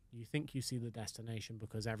vehicle. You think you see the destination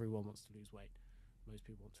because everyone wants to lose weight. Most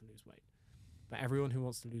people want to lose weight. But everyone who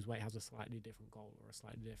wants to lose weight has a slightly different goal or a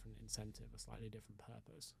slightly different incentive, a slightly different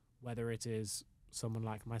purpose. Whether it is someone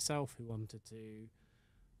like myself who wanted to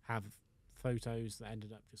have photos that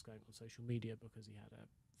ended up just going on social media because he had a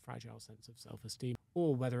fragile sense of self-esteem,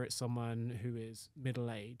 or whether it's someone who is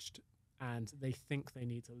middle-aged and they think they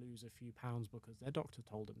need to lose a few pounds because their doctor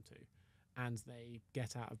told them to, and they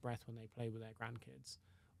get out of breath when they play with their grandkids,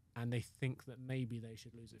 and they think that maybe they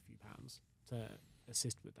should lose a few pounds to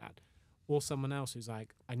assist with that. Or someone else who's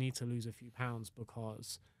like, I need to lose a few pounds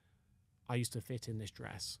because I used to fit in this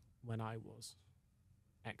dress when I was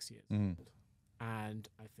X years old and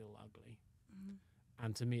I feel ugly.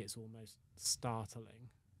 And to me, it's almost startling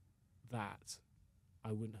that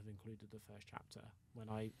I wouldn't have included the first chapter when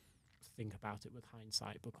I think about it with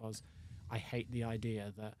hindsight, because I hate the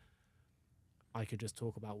idea that I could just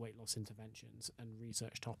talk about weight loss interventions and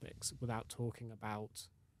research topics without talking about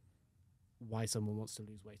why someone wants to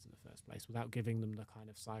lose weight in the first place, without giving them the kind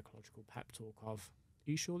of psychological pep talk of,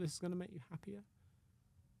 are you sure this is going to make you happier?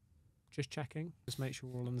 Just checking, just make sure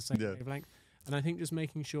we're all on the same wavelength. And I think just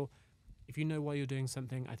making sure, if you know why you're doing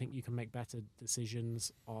something, I think you can make better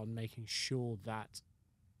decisions on making sure that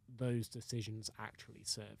those decisions actually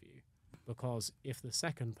serve you. Because if the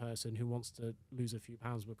second person who wants to lose a few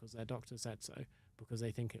pounds because their doctor said so, because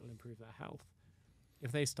they think it will improve their health,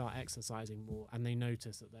 if they start exercising more and they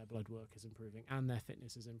notice that their blood work is improving and their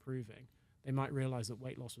fitness is improving, they might realize that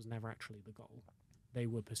weight loss was never actually the goal. They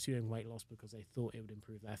were pursuing weight loss because they thought it would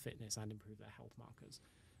improve their fitness and improve their health markers.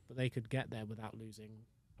 But they could get there without losing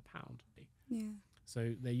a pound. Yeah.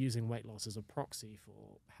 So they're using weight loss as a proxy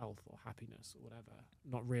for health or happiness or whatever,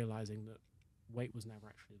 not realizing that weight was never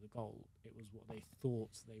actually the goal. It was what they thought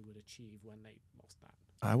they would achieve when they lost that.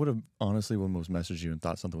 I would have honestly almost messaged you and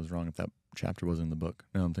thought something was wrong if that chapter wasn't in the book.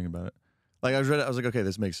 Now I'm thinking about it. Like I was read it, I was like, okay,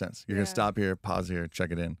 this makes sense. You're gonna stop here, pause here,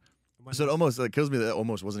 check it in. So it almost kills me that it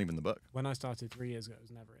almost wasn't even in the book. When I started 3 years ago, it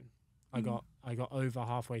was never in. I got over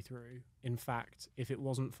halfway through. In fact, if it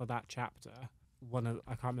wasn't for that chapter,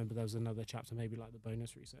 I can't remember, there was another chapter, maybe like the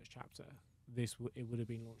bonus research chapter. It would have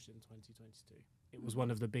been launched in 2022. It was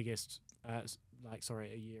one of the biggest, a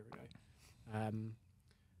year ago.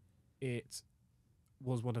 It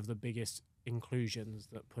was one of the biggest inclusions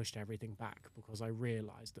that pushed everything back, because I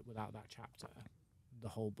realized that without that chapter, the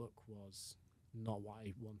whole book was not what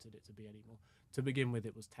I wanted it to be anymore. To begin with,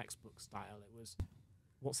 it was textbook style. It was,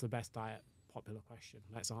 what's the best diet? Popular question.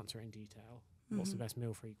 Let's answer it in detail. What's the best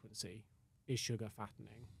meal frequency? Is sugar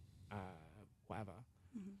fattening? Whatever.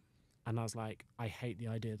 And I was like, I hate the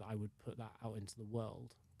idea that I would put that out into the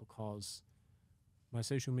world, because my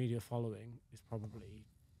social media following is probably,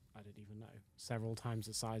 I don't even know, several times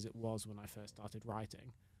the size it was when I first started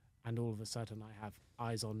writing. And all of a sudden I have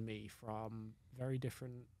eyes on me from very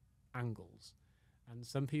different angles. And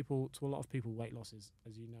to a lot of people, weight loss is,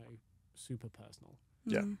 as you know, super personal.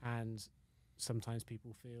 Yeah. And sometimes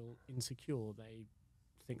people feel insecure. They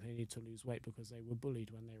think they need to lose weight because they were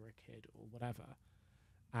bullied when they were a kid or whatever.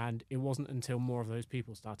 And it wasn't until more of those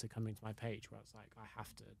people started coming to my page where it's like, I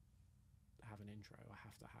have to have an intro. I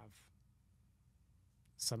have to have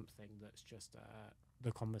something that's just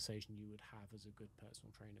the conversation you would have as a good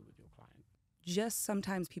personal trainer with your client. Just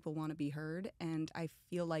sometimes people want to be heard, and I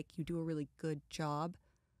feel like you do a really good job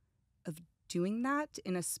of doing that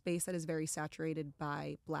in a space that is very saturated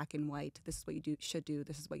by black and white. This is what you should do,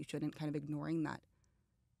 this is what you shouldn't, kind of ignoring that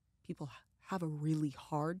people have a really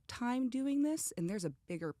hard time doing this, and this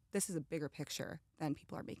is a bigger picture than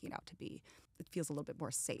people are making it out to be. It feels a little bit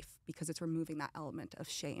more safe because it's removing that element of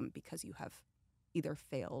shame because you have either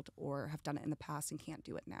failed or have done it in the past and can't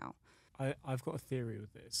do it now. I've got a theory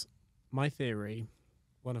with this. My theory,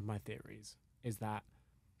 one of my theories, is that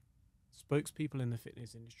spokespeople in the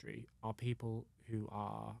fitness industry are people who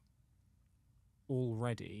are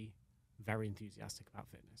already very enthusiastic about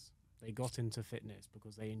fitness. They got into fitness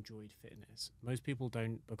because they enjoyed fitness. Most people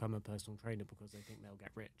don't become a personal trainer because they think they'll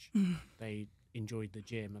get rich. They enjoyed the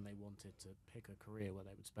gym and they wanted to pick a career where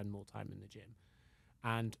they would spend more time in the gym.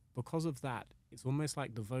 And because of that, it's almost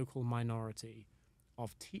like the vocal minority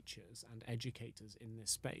of teachers and educators in this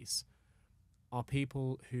space are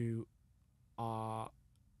people who are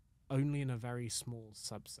only in a very small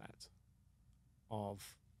subset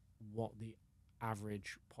of what the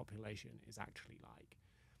average population is actually like.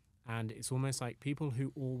 And it's almost like people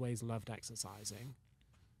who always loved exercising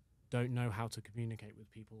don't know how to communicate with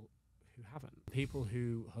people who haven't. People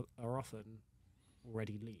who are often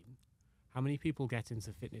already lean. How many people get into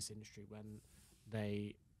the fitness industry when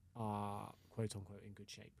they are, quote unquote, in good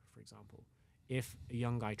shape, for example? if a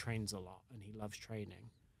young guy trains a lot and he loves training,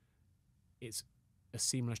 it's a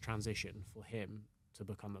seamless transition for him to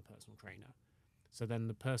become a personal trainer. So then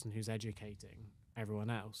the person who's educating everyone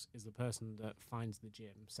else is the person that finds the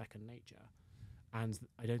gym second nature. And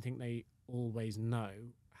I don't think they always know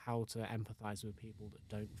how to empathize with people that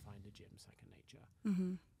don't find a gym second nature.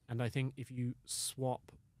 Mm-hmm. And I think if you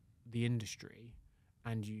swap the industry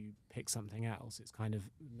and you pick something else, it's kind of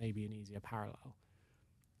maybe an easier parallel.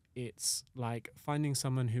 It's like finding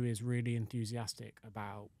someone who is really enthusiastic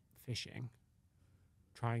about fishing,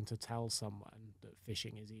 trying to tell someone that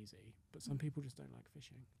fishing is easy, but some people just don't like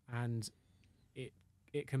fishing. And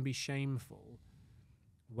it can be shameful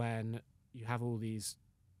when you have all these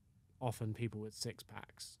often people with six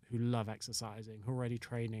packs who love exercising, who are already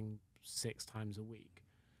training 6 times a week,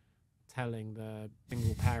 telling the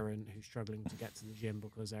single parent who's struggling to get to the gym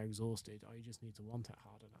because they're exhausted, oh, you just need to want it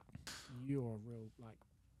hard enough. You're a real, like,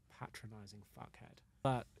 patronizing fuckhead.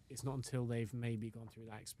 But it's not until they've maybe gone through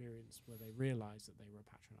that experience where they realize that they were a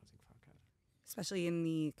patronizing fuckhead. Especially in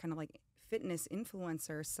the kind of like fitness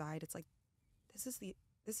influencer side, it's like,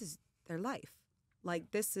 this is their life.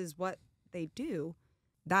 Like, this is what they do.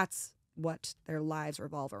 That's what their lives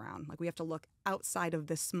revolve around. Like, we have to look outside of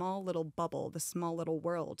this small little bubble, this small little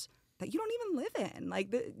world that you don't even live in.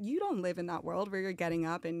 Like, you don't live in that world where you're getting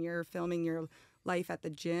up and you're filming your life at the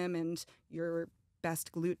gym and your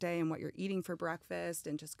best glute day and what you're eating for breakfast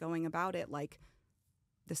and just going about it like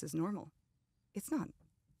this is normal. It's not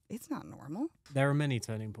normal. There are many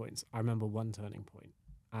turning points. I remember one turning point,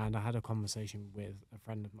 and I had a conversation with a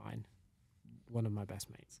friend of mine, one of my best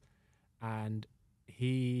mates, and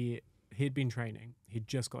he'd been training. He'd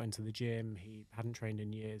just got into the gym. He hadn't trained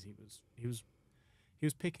in years. He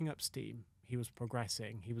was picking up steam. He was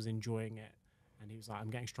progressing. He was enjoying it, and he was like,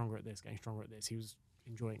 I'm getting stronger at this, getting stronger at this. He was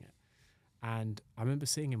enjoying it. And I remember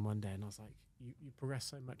seeing him one day, and I was like, you progress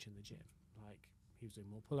so much in the gym. Like, he was doing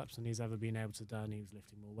more pull-ups than he's ever been able to do. He was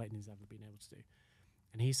lifting more weight than he's ever been able to do.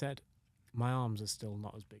 And he said, my arms are still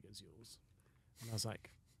not as big as yours. And I was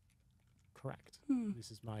like, correct. This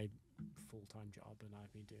is my full-time job, and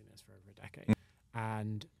I've been doing this for over a decade.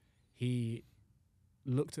 And he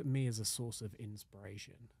looked at me as a source of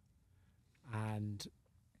inspiration. And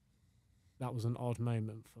that was an odd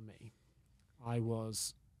moment for me. I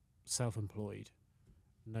was self-employed,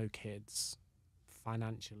 no kids,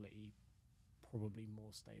 financially probably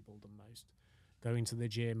more stable than most, going to the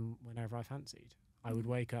gym whenever I fancied. I would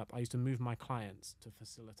wake up. I used to move my clients to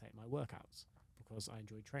facilitate my workouts because I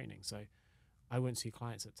enjoyed training. So I wouldn't see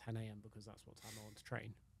clients at 10 a.m. because that's what time I want to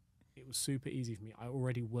train. It was super easy for me. I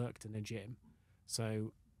already worked in a gym,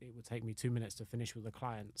 so it would take me 2 minutes to finish with a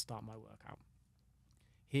client, start my workout.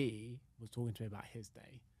 He was talking to me about his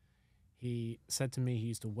day. He said to me he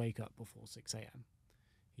used to wake up before 6 a.m.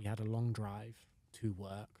 He had a long drive to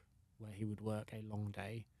work where he would work a long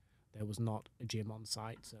day. There was not a gym on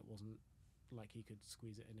site, so it wasn't like he could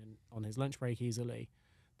squeeze it in on his lunch break easily.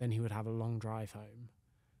 Then he would have a long drive home,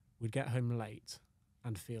 would get home late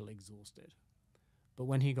and feel exhausted. But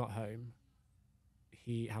when he got home,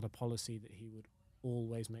 he had a policy that he would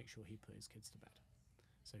always make sure he put his kids to bed.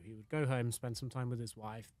 So he would go home, spend some time with his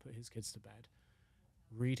wife, put his kids to bed,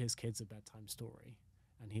 read his kids a bedtime story.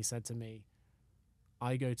 And he said to me,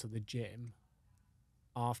 I go to the gym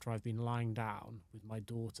after I've been lying down with my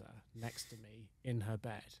daughter next to me in her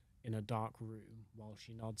bed in a dark room while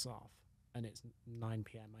she nods off. And it's 9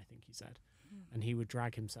 p.m., I think he said. And he would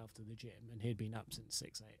drag himself to the gym, and he'd been up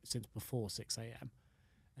since before 6 a.m.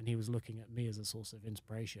 And he was looking at me as a source of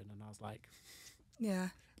inspiration. And I was like, yeah,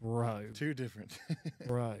 bro. Too different.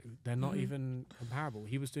 Bro, they're not even comparable.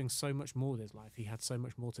 He was doing so much more with his life. He had so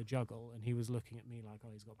much more to juggle. And he was looking at me like, oh,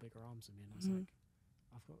 he's got bigger arms than me. And I was like,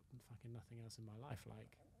 I've got fucking nothing else in my life.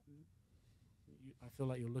 Like, I feel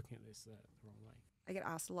like you're looking at this the wrong way. I get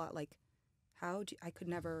asked a lot, like, I could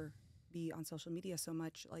never be on social media so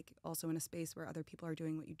much, like also in a space where other people are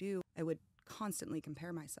doing what you do. I would constantly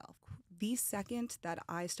compare myself. The second that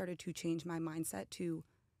I started to change my mindset to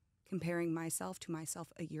comparing myself to myself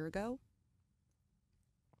a year ago,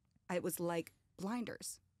 it was like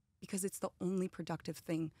blinders, because it's the only productive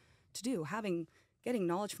thing to do. Getting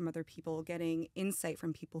knowledge from other people, getting insight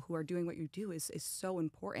from people who are doing what you do is so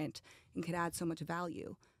important and could add so much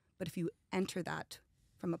value. But if you enter that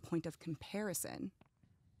from a point of comparison,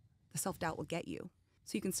 the self-doubt will get you.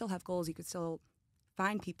 So you can still have goals, you could still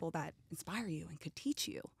find people that inspire you and could teach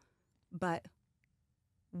you. But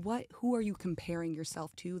who are you comparing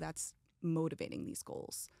yourself to that's motivating these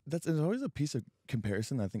goals? There's always a piece of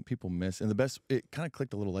comparison that I think people miss. And it kind of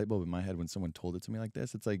clicked a little light bulb in my head when someone told it to me like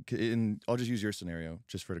this. It's like, I'll just use your scenario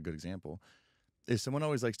just for a good example. is someone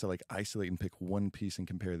always likes to like isolate and pick one piece and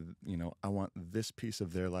compare, you know, I want this piece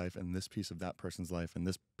of their life and this piece of that person's life and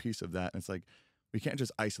this piece of that. And it's like, we can't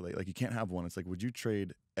just isolate. Like, you can't have one. It's like, would you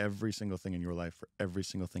trade every single thing in your life for every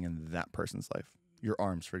single thing in that person's life? Your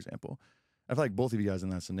arms, for example. I feel like both of you guys in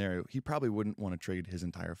that scenario, he probably wouldn't want to trade his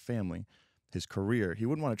entire family, his career. He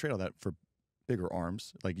wouldn't want to trade all that for bigger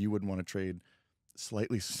arms. Like, you wouldn't want to trade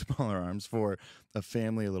slightly smaller arms for a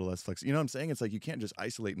family a little less flexible. You know what I'm saying? It's like, you can't just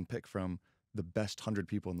isolate and pick from the best 100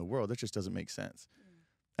 people in the world. That just doesn't make sense.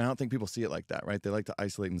 And I don't think people see it like that, right? They like to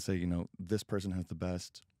isolate and say, you know, this person has the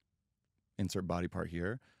best insert body part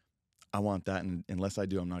here. I want that, and unless I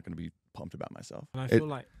do, I'm not going to be pumped about myself. And I feel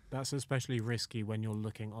like that's especially risky when you're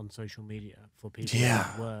looking on social media for people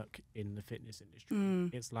who work in the fitness industry.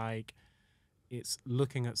 It's like, it's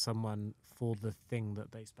looking at someone for the thing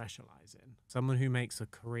that they specialize in. Someone who makes a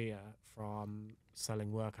career from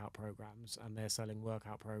selling workout programs, and they're selling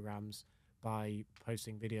workout programs by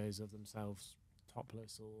posting videos of themselves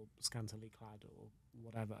topless or scantily clad or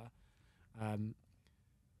whatever.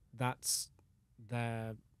 That's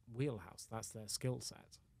their wheelhouse. That's their skill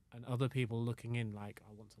set. And other people looking in like,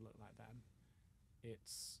 I want to look like them.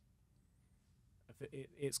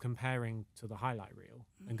 It's comparing to the highlight reel.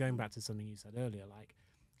 And going back to something you said earlier, like,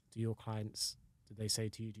 do your clients, do they say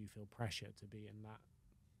to you, do you feel pressure to be in that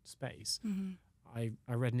space? I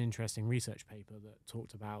read an interesting research paper that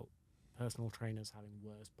talked about personal trainers having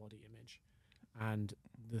worse body image. And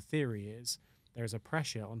the theory is there is a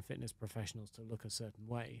pressure on fitness professionals to look a certain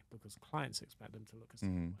way because clients expect them to look a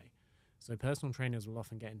certain way. So personal trainers will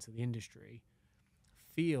often get into the industry,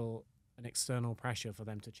 feel an external pressure for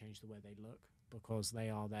them to change the way they look because they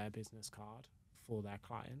are their business card for their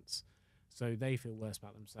clients. So they feel worse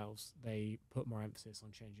about themselves. They put more emphasis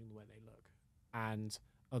on changing the way they look. And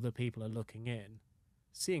other people are looking in,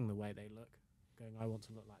 seeing the way they look, going, I want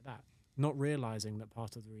to look like that. Not realizing that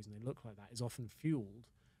part of the reason they look like that is often fueled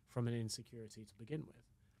from an insecurity to begin with.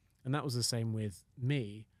 And that was the same with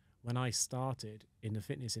me. When I started in the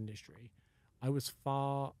fitness industry, I was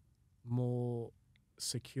far more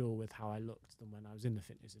secure with how I looked than when I was in the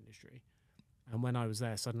fitness industry. And when I was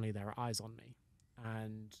there, suddenly there are eyes on me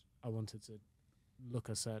and I wanted to look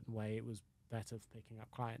a certain way. It was better for picking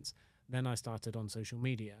up clients. Then I started on social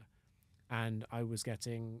media and I was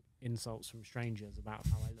getting insults from strangers about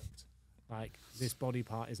how I looked. Like, this body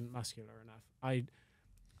part isn't muscular enough.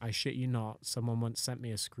 I shit you not, someone once sent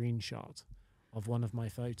me a screenshot of one of my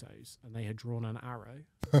photos and they had drawn an arrow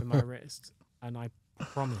to my wrist. And I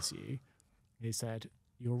promise you, he said,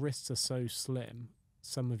 your wrists are so slim,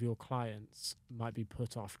 some of your clients might be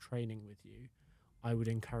put off training with you. I would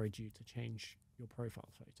encourage you to change your profile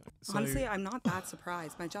photo. So, honestly, I'm not that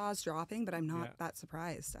surprised. My jaw's dropping, but I'm not that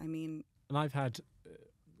surprised. I mean, and I've had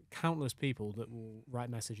countless people that will write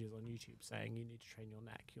messages on YouTube saying you need to train your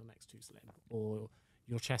neck's too slim, or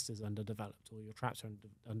your chest is underdeveloped, or your traps are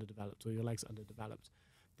underdeveloped, or your legs are underdeveloped.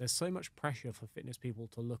 There's so much pressure for fitness people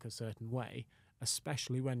to look a certain way,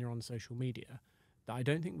 especially when you're on social media, that I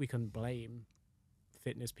don't think we can blame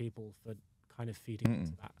fitness people for kind of feeding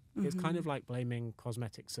into that. It's kind of like blaming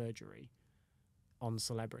cosmetic surgery on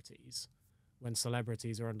celebrities when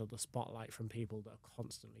celebrities are under the spotlight from people that are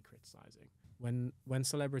constantly criticizing. When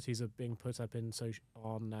celebrities are being put up in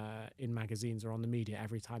magazines or on the media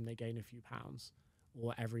every time they gain a few pounds,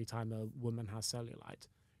 or every time a woman has cellulite,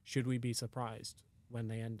 should we be surprised when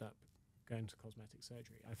they end up going to cosmetic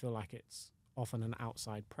surgery? I feel like it's often an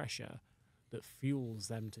outside pressure that fuels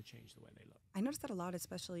them to change the way they look. I notice that a lot,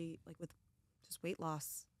 especially like with just weight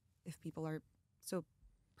loss. If people are so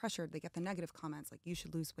pressured, they get the negative comments like, you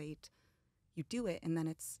should lose weight. You do it, and then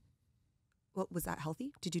it's, well, was that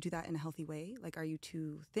healthy? Did you do that in a healthy way? Like, are you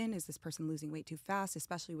too thin? Is this person losing weight too fast?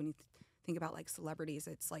 Especially when you think about like celebrities,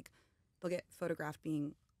 it's like they'll get photographed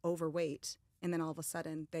being overweight, and then all of a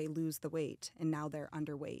sudden they lose the weight, and now they're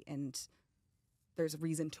underweight, and there's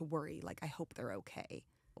reason to worry. Like, I hope they're okay.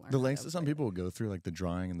 The lengths that some people will go through, like the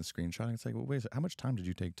drawing and the screenshotting, it's like, well, wait a second, how much time did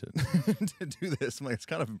you take to to do this? I'm like, it's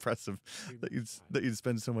kind of impressive that you'd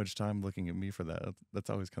spend so much time looking at me for that. That's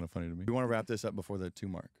always kind of funny to me. We want to wrap this up before the 2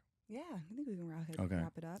 mark. Yeah, I think we can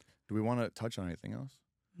wrap it up. Do we want to touch on anything else?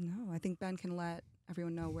 No, I think Ben can let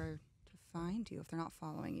everyone know where to find you if they're not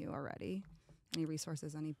following you already. Any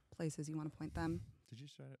resources, any places you want to point them. Did you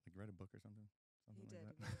start write a book or something? He did.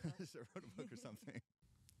 Like that? I wrote a book or something.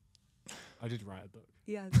 I did write a book.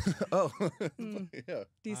 Yeah. Oh, yeah.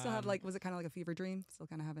 Do you still have was it kind of like a fever dream? Still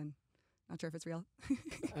kind of having, not sure if it's real.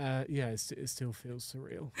 Yeah, it still feels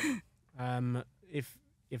surreal.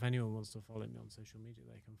 If anyone wants to follow me on social media,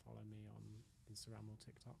 they can follow me on Instagram or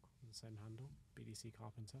TikTok with the same handle, BDC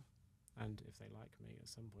Carpenter. And if they like me, at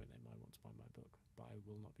some point they might want to buy my book, but I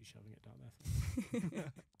will not be shoving it down their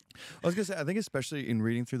throat. I was gonna say, I think especially in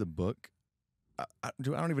reading through the book, I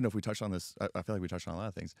don't even know if we touched on this. I feel like we touched on a lot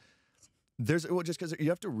of things. Just because you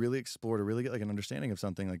have to really explore to really get like an understanding of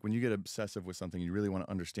something. Like when you get obsessive with something, you really want to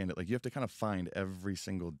understand it. Like you have to kind of find every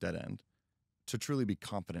single dead end to truly be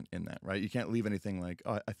confident in that, right? You can't leave anything like,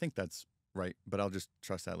 oh, I think that's right, but I'll just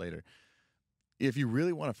trust that later. If you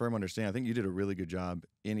really want a firm understanding, I think you did a really good job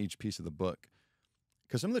in each piece of the book.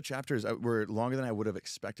 Because some of the chapters were longer than I would have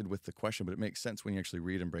expected with the question, but it makes sense when you actually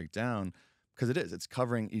read and break down, because it's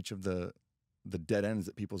covering each of the dead ends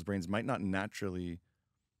that people's brains might not naturally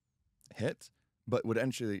hit, but would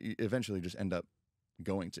eventually just end up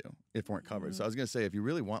going to if weren't covered. Mm-hmm. So I was going to say, if you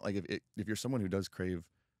really want, like if you're someone who does crave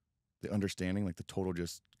the understanding, like the total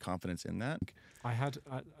just confidence in that.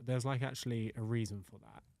 There's like actually a reason for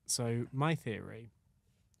that. So my theory,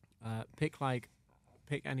 pick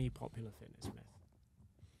any popular fitness myth.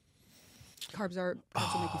 Carbs will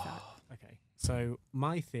make you fat. Okay. So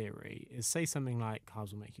my theory is, say something like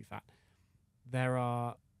carbs will make you fat. There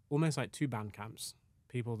are almost like two band camps,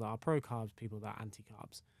 people that are pro-carbs, people that are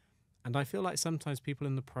anti-carbs. And I feel like sometimes people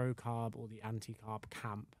in the pro-carb or the anti-carb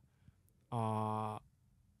camp are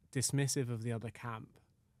dismissive of the other camp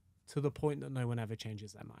to the point that no one ever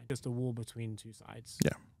changes their mind. Just a war between two sides.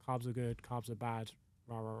 Yeah. Carbs are good, carbs are bad,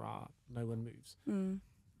 rah, rah, rah. No one moves. Mm.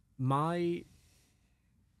 My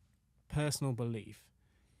personal belief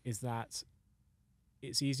is that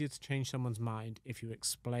it's easier to change someone's mind if you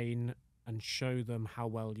explain and show them how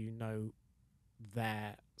well you know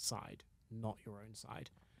their side, not your own side.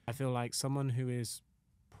 I feel like someone who is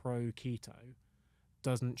pro keto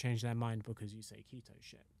doesn't change their mind because you say keto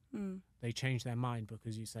shit. Mm. They change their mind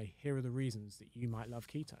because you say, here are the reasons that you might love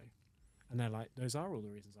keto. And they're like, those are all the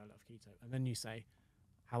reasons I love keto. And then you say,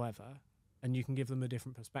 however, and you can give them a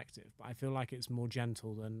different perspective. But I feel like it's more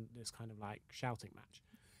gentle than this kind of like shouting match.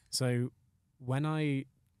 So when I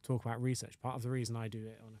talk about research, part of the reason I do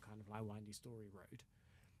it on a kind of like windy story road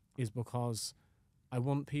is because I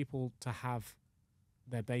want people to have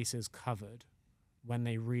their bases covered when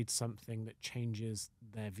they read something that changes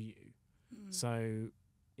their view. Mm. So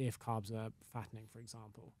if carbs are fattening, for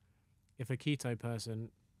example, if a keto person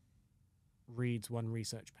reads one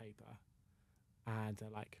research paper and they're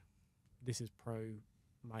like, this is pro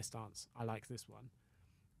my stance, I like this one.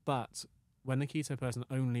 But when the keto person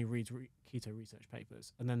only reads keto research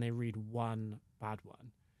papers and then they read one bad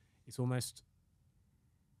one, it's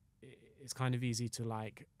kind of easy to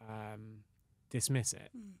like dismiss it.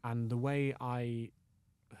 Mm. And the way I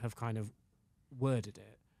have kind of worded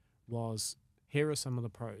it was, here are some of the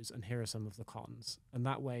pros and here are some of the cons. And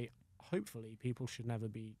that way, hopefully, people should never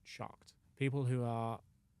be shocked. People who are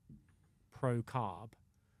pro-carb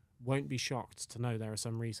won't be shocked to know there are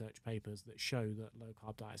some research papers that show that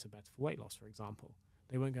low-carb diets are better for weight loss, for example.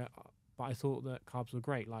 They won't go, oh, but I thought that carbs were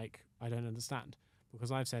great. Like, I don't understand.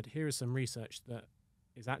 Because I've said, here is some research that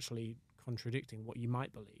is actually contradicting what you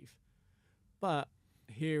might believe. But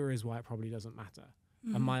here is why it probably doesn't matter.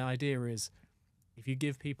 Mm. And my idea is, if you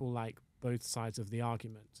give people like both sides of the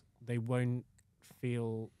argument, they won't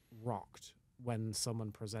feel rocked when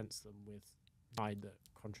someone presents them with a side that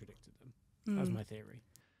contradicted them. That's my theory.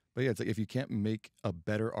 But yeah, it's like if you can't make a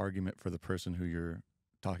better argument for the person who you're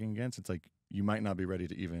talking against, it's like you might not be ready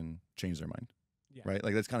to even change their mind. Yeah. Right?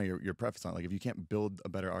 Like that's kind of your preface on it. Like if you can't build a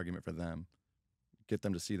better argument for them, get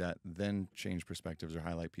them to see that, then change perspectives or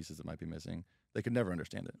highlight pieces that might be missing, they could never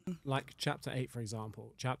understand it. Like chapter 8, for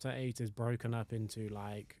example. Chapter 8 is broken up into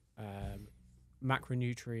like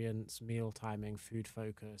macronutrients, meal timing, food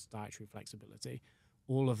focus, dietary flexibility.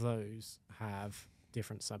 All of those have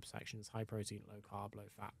different subsections: high protein, low carb, low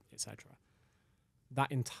fat, etc.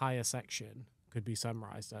 That entire section could be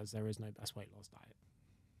summarized as there is no best weight loss diet.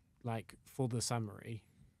 Like for the summary,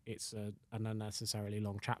 it's an unnecessarily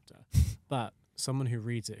long chapter, but someone who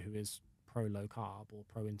reads it who is pro low carb or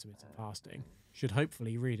pro intermittent fasting should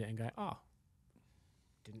hopefully read it and go, oh,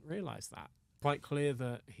 didn't realize that. Quite clear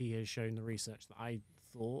that he has shown the research that I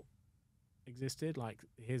thought existed. Like,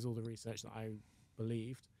 here's all the research that I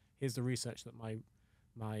believed. Here's the research that my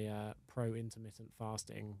pro intermittent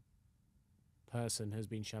fasting person has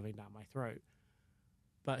been shoving down my throat.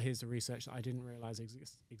 But here's the research that I didn't realize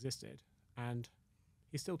existed. And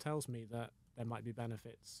he still tells me that there might be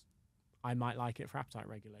benefits. I might like it for appetite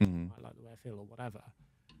regulation, I might like the way I feel or whatever.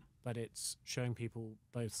 But it's showing people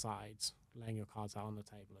both sides, laying your cards out on the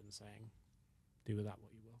table and saying, do with that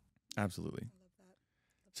what you will. Absolutely. I love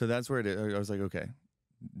that. So that's where it is. I was like, okay,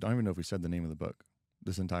 don't even know if we said the name of the book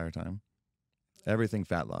this entire time. Everything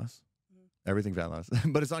Fat Loss. Everything fat loss.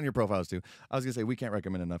 But it's on your profiles too. I was going to say, we can't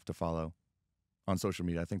recommend enough to follow on social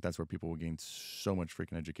media. I think that's where people will gain so much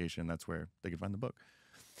freaking education. That's where they can find the book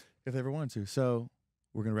if they ever wanted to. So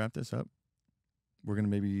we're going to wrap this up. We're going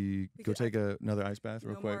to maybe go take another ice bath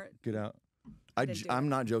real quick. Get out. I'm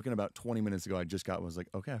not joking. About 20 minutes ago, I just was like,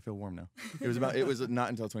 okay, I feel warm now. It was not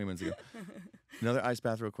until 20 minutes ago. Another ice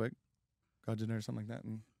bath real quick. Go to dinner or something like that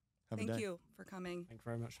and have a day. Thank you for coming. Thank you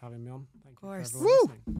very much for having me on. Thank you for everyone listening.